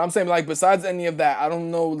counts, but I'm saying like besides any of that, I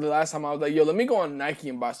don't know the last time I was like, yo, let me go on Nike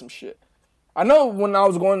and buy some shit. I know when I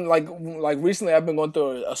was going like recently, I've been going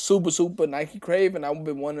through a super Nike crave, and I've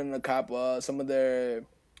been wanting to cop some of their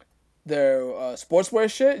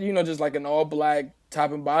sportswear shit. You know, just like an all black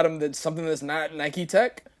top and bottom that's something that's not Nike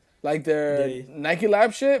tech, like their Yeah. Nike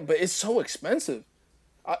Lab shit. But it's so expensive.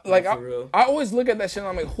 I for real. always look at that shit and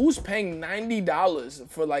I'm like, who's paying $90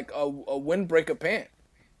 for like a windbreaker pant?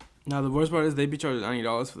 Now the worst part is they be charging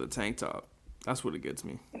 $90 for the tank top. That's what it gets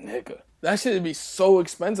me. Nigga, that shit would be so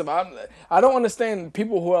expensive. I don't understand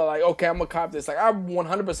people who are like, okay, I'm gonna cop this. Like, I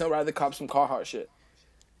 100% rather cop some Carhartt shit.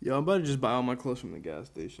 Yo, I'm about to just buy all my clothes from the gas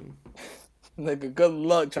station. Nigga, good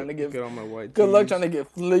luck trying to Get all my white good luck tees. trying to get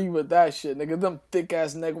flea with that shit. Nigga, them thick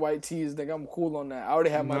ass neck white tees. Nigga, I'm cool on that. I already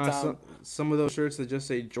have my Nah, time. some of those shirts that just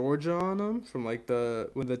say Georgia on them from like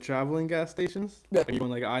with the traveling gas stations. Yeah. Like, you on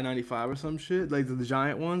like I-95 or some shit. Like the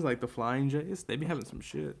giant ones, like the Flying J's. They be having some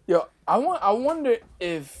shit. Yo, I wonder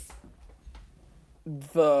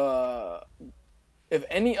if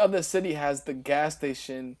any other city has the gas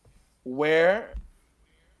station where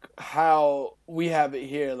how we have it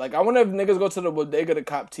here. Like, I wonder if niggas go to the bodega to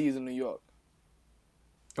cop tees in New York.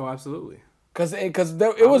 Oh, absolutely. Cause it think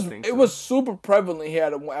so. was super prevalent here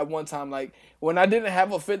at one time. Like when I didn't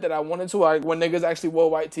have a fit that I wanted to, like when niggas actually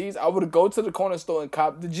wore white tees, I would go to the corner store and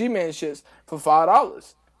cop the G-Man shits for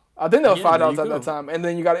 $5. I think that was Yeah, there $5 you at that go. time, and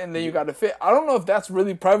then you got to fit. I don't know if that's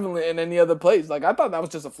really prevalent in any other place. Like I thought that was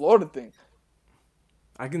just a Florida thing.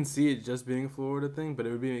 I can see it just being a Florida thing, but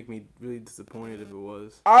it would make me really disappointed if it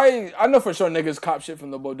was. I know for sure niggas cop shit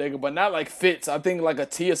from the bodega, but not like fits. I think like a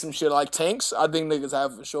tee or some shit like tanks. I think niggas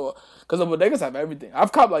have for sure, cause the bodegas have everything.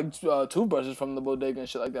 I've copped like toothbrushes from the bodega and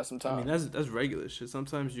shit like that I sometimes. mean, that's regular shit.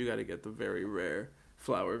 Sometimes you gotta get the very rare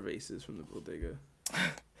flower vases from the bodega.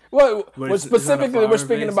 Well, But it's not a specifically, we're flower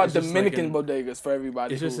speaking vase, about it's just like Dominican bodegas for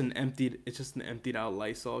everybody. It's just who- an emptied out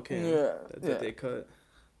Lysol can Yeah, that they cut.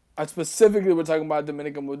 Specifically, we're talking about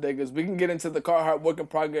Dominican bodegas. We can get into the Carhartt Work in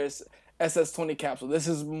Progress SS20 capsule. This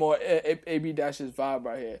is more AB-Dash's vibe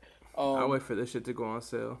right here. I'll wait for this shit to go on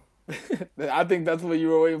sale. I think that's what you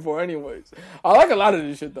were waiting for anyways. I like a lot of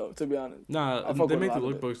this shit, though, to be honest. Nah, I fuck they with a make the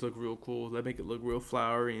lot of lookbooks look real cool. They make it look real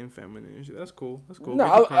flowery and feminine and shit. That's cool. That's cool. No,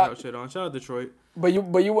 Get the I- Carhartt shit on. Shout out Detroit. But you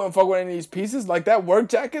wouldn't fuck with any of these pieces? Like that work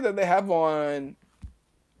jacket that they have on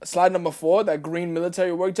slide number 4, that green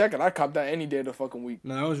military work jacket. I cop that any day of the fucking week.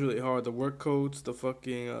 Nah, that was really hard. The work coats, the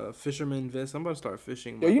fucking fisherman vest. I'm about to start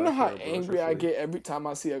fishing. Yo, my you know how backyard, bro, angry I truthfully. get every time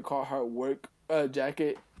I see a Carhartt work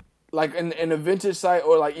jacket, like in a vintage site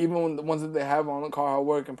or like even the ones that they have on Carhartt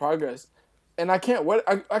Work in Progress, and I can't wear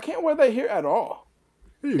that here at all.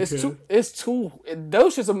 You It's can.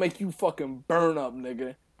 those shits will make you fucking burn up,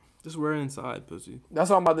 nigga. Just wear it inside, pussy.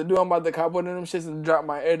 That's what I'm about to do. I'm about to cop one of them shits and drop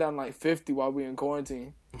my air down like 50 while we in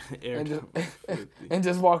quarantine, Air and just down 50. and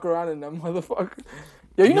just walk around in that motherfucker.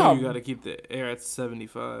 Yo, You know you gotta keep the air at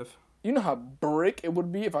 75. you know how brick it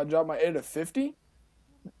would be if I dropped my air to 50.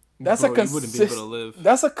 That's Bro, a you wouldn't be able to live.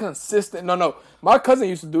 That's a consistent. No. My cousin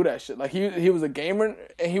used to do that shit. Like he was a gamer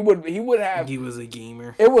and he would have. He was a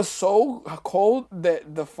gamer. It was so cold that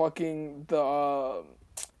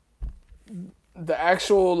the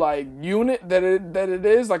actual like unit that it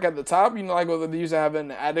is, like at the top, you know, like what they used to have in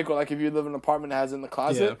the attic, or like if you live in an apartment that has in the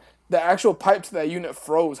closet, Yeah. the actual pipe to that unit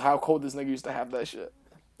froze. How cold this nigga used to have that shit.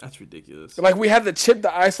 That's ridiculous. Like we had to chip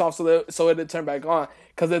the ice off so it would turn back on,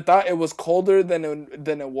 because it thought it was colder than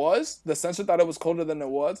it was. The sensor thought it was colder than it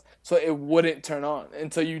was, so it wouldn't turn on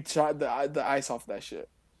until you tried the ice off that shit.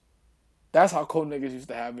 That's how cold niggas used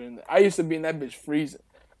to have it. I used to be in that bitch freezing.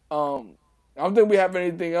 I don't think we have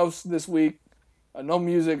anything else this week. No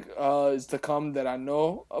music is to come that I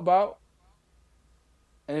know about.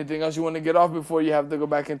 Anything else you want to get off before you have to go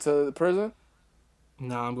back into the prison?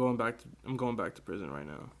 Nah, I'm going back to prison right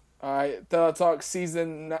now. All right, Tell Talk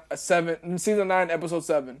season 9, episode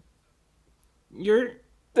 7. You're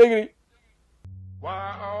Diggity.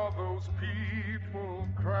 Why are those people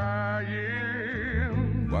crying?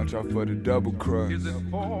 Watch out for the double cross. Is it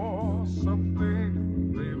for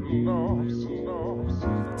something they've lost?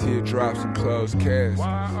 Teardrops and closed casts.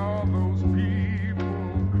 Why are those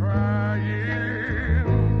people crying?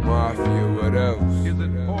 Mafia, whatever. Is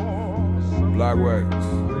it for something Blockways.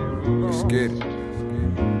 Let's get it.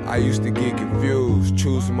 I used to get confused,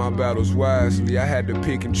 choosing my battles wisely. I had to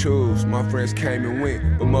pick and choose. My friends came and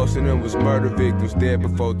went, but most of them was murder victims. Dead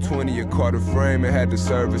before 20, a caught a frame and had to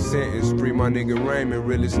serve a sentence. Free my nigga Raymond,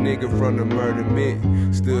 realest nigga from the murder mitt.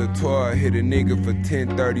 Stood tall, hit a nigga for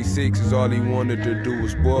 1036. All he wanted to do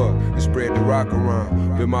was boil and spread the rock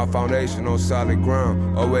around. Build my foundation on solid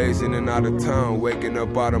ground. Always in and out of town, waking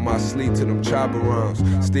up out of my sleep to them chopper rounds.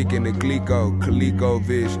 Sticking to Glico, Coleco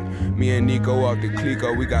vision. Me and Nico off the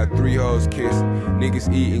Clico, we got 3 hoes kissing.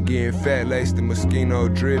 Niggas eating, getting fat, laced the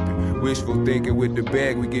Moschino dripping. Wishful thinking with the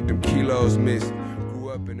bag, we get them kilos missing.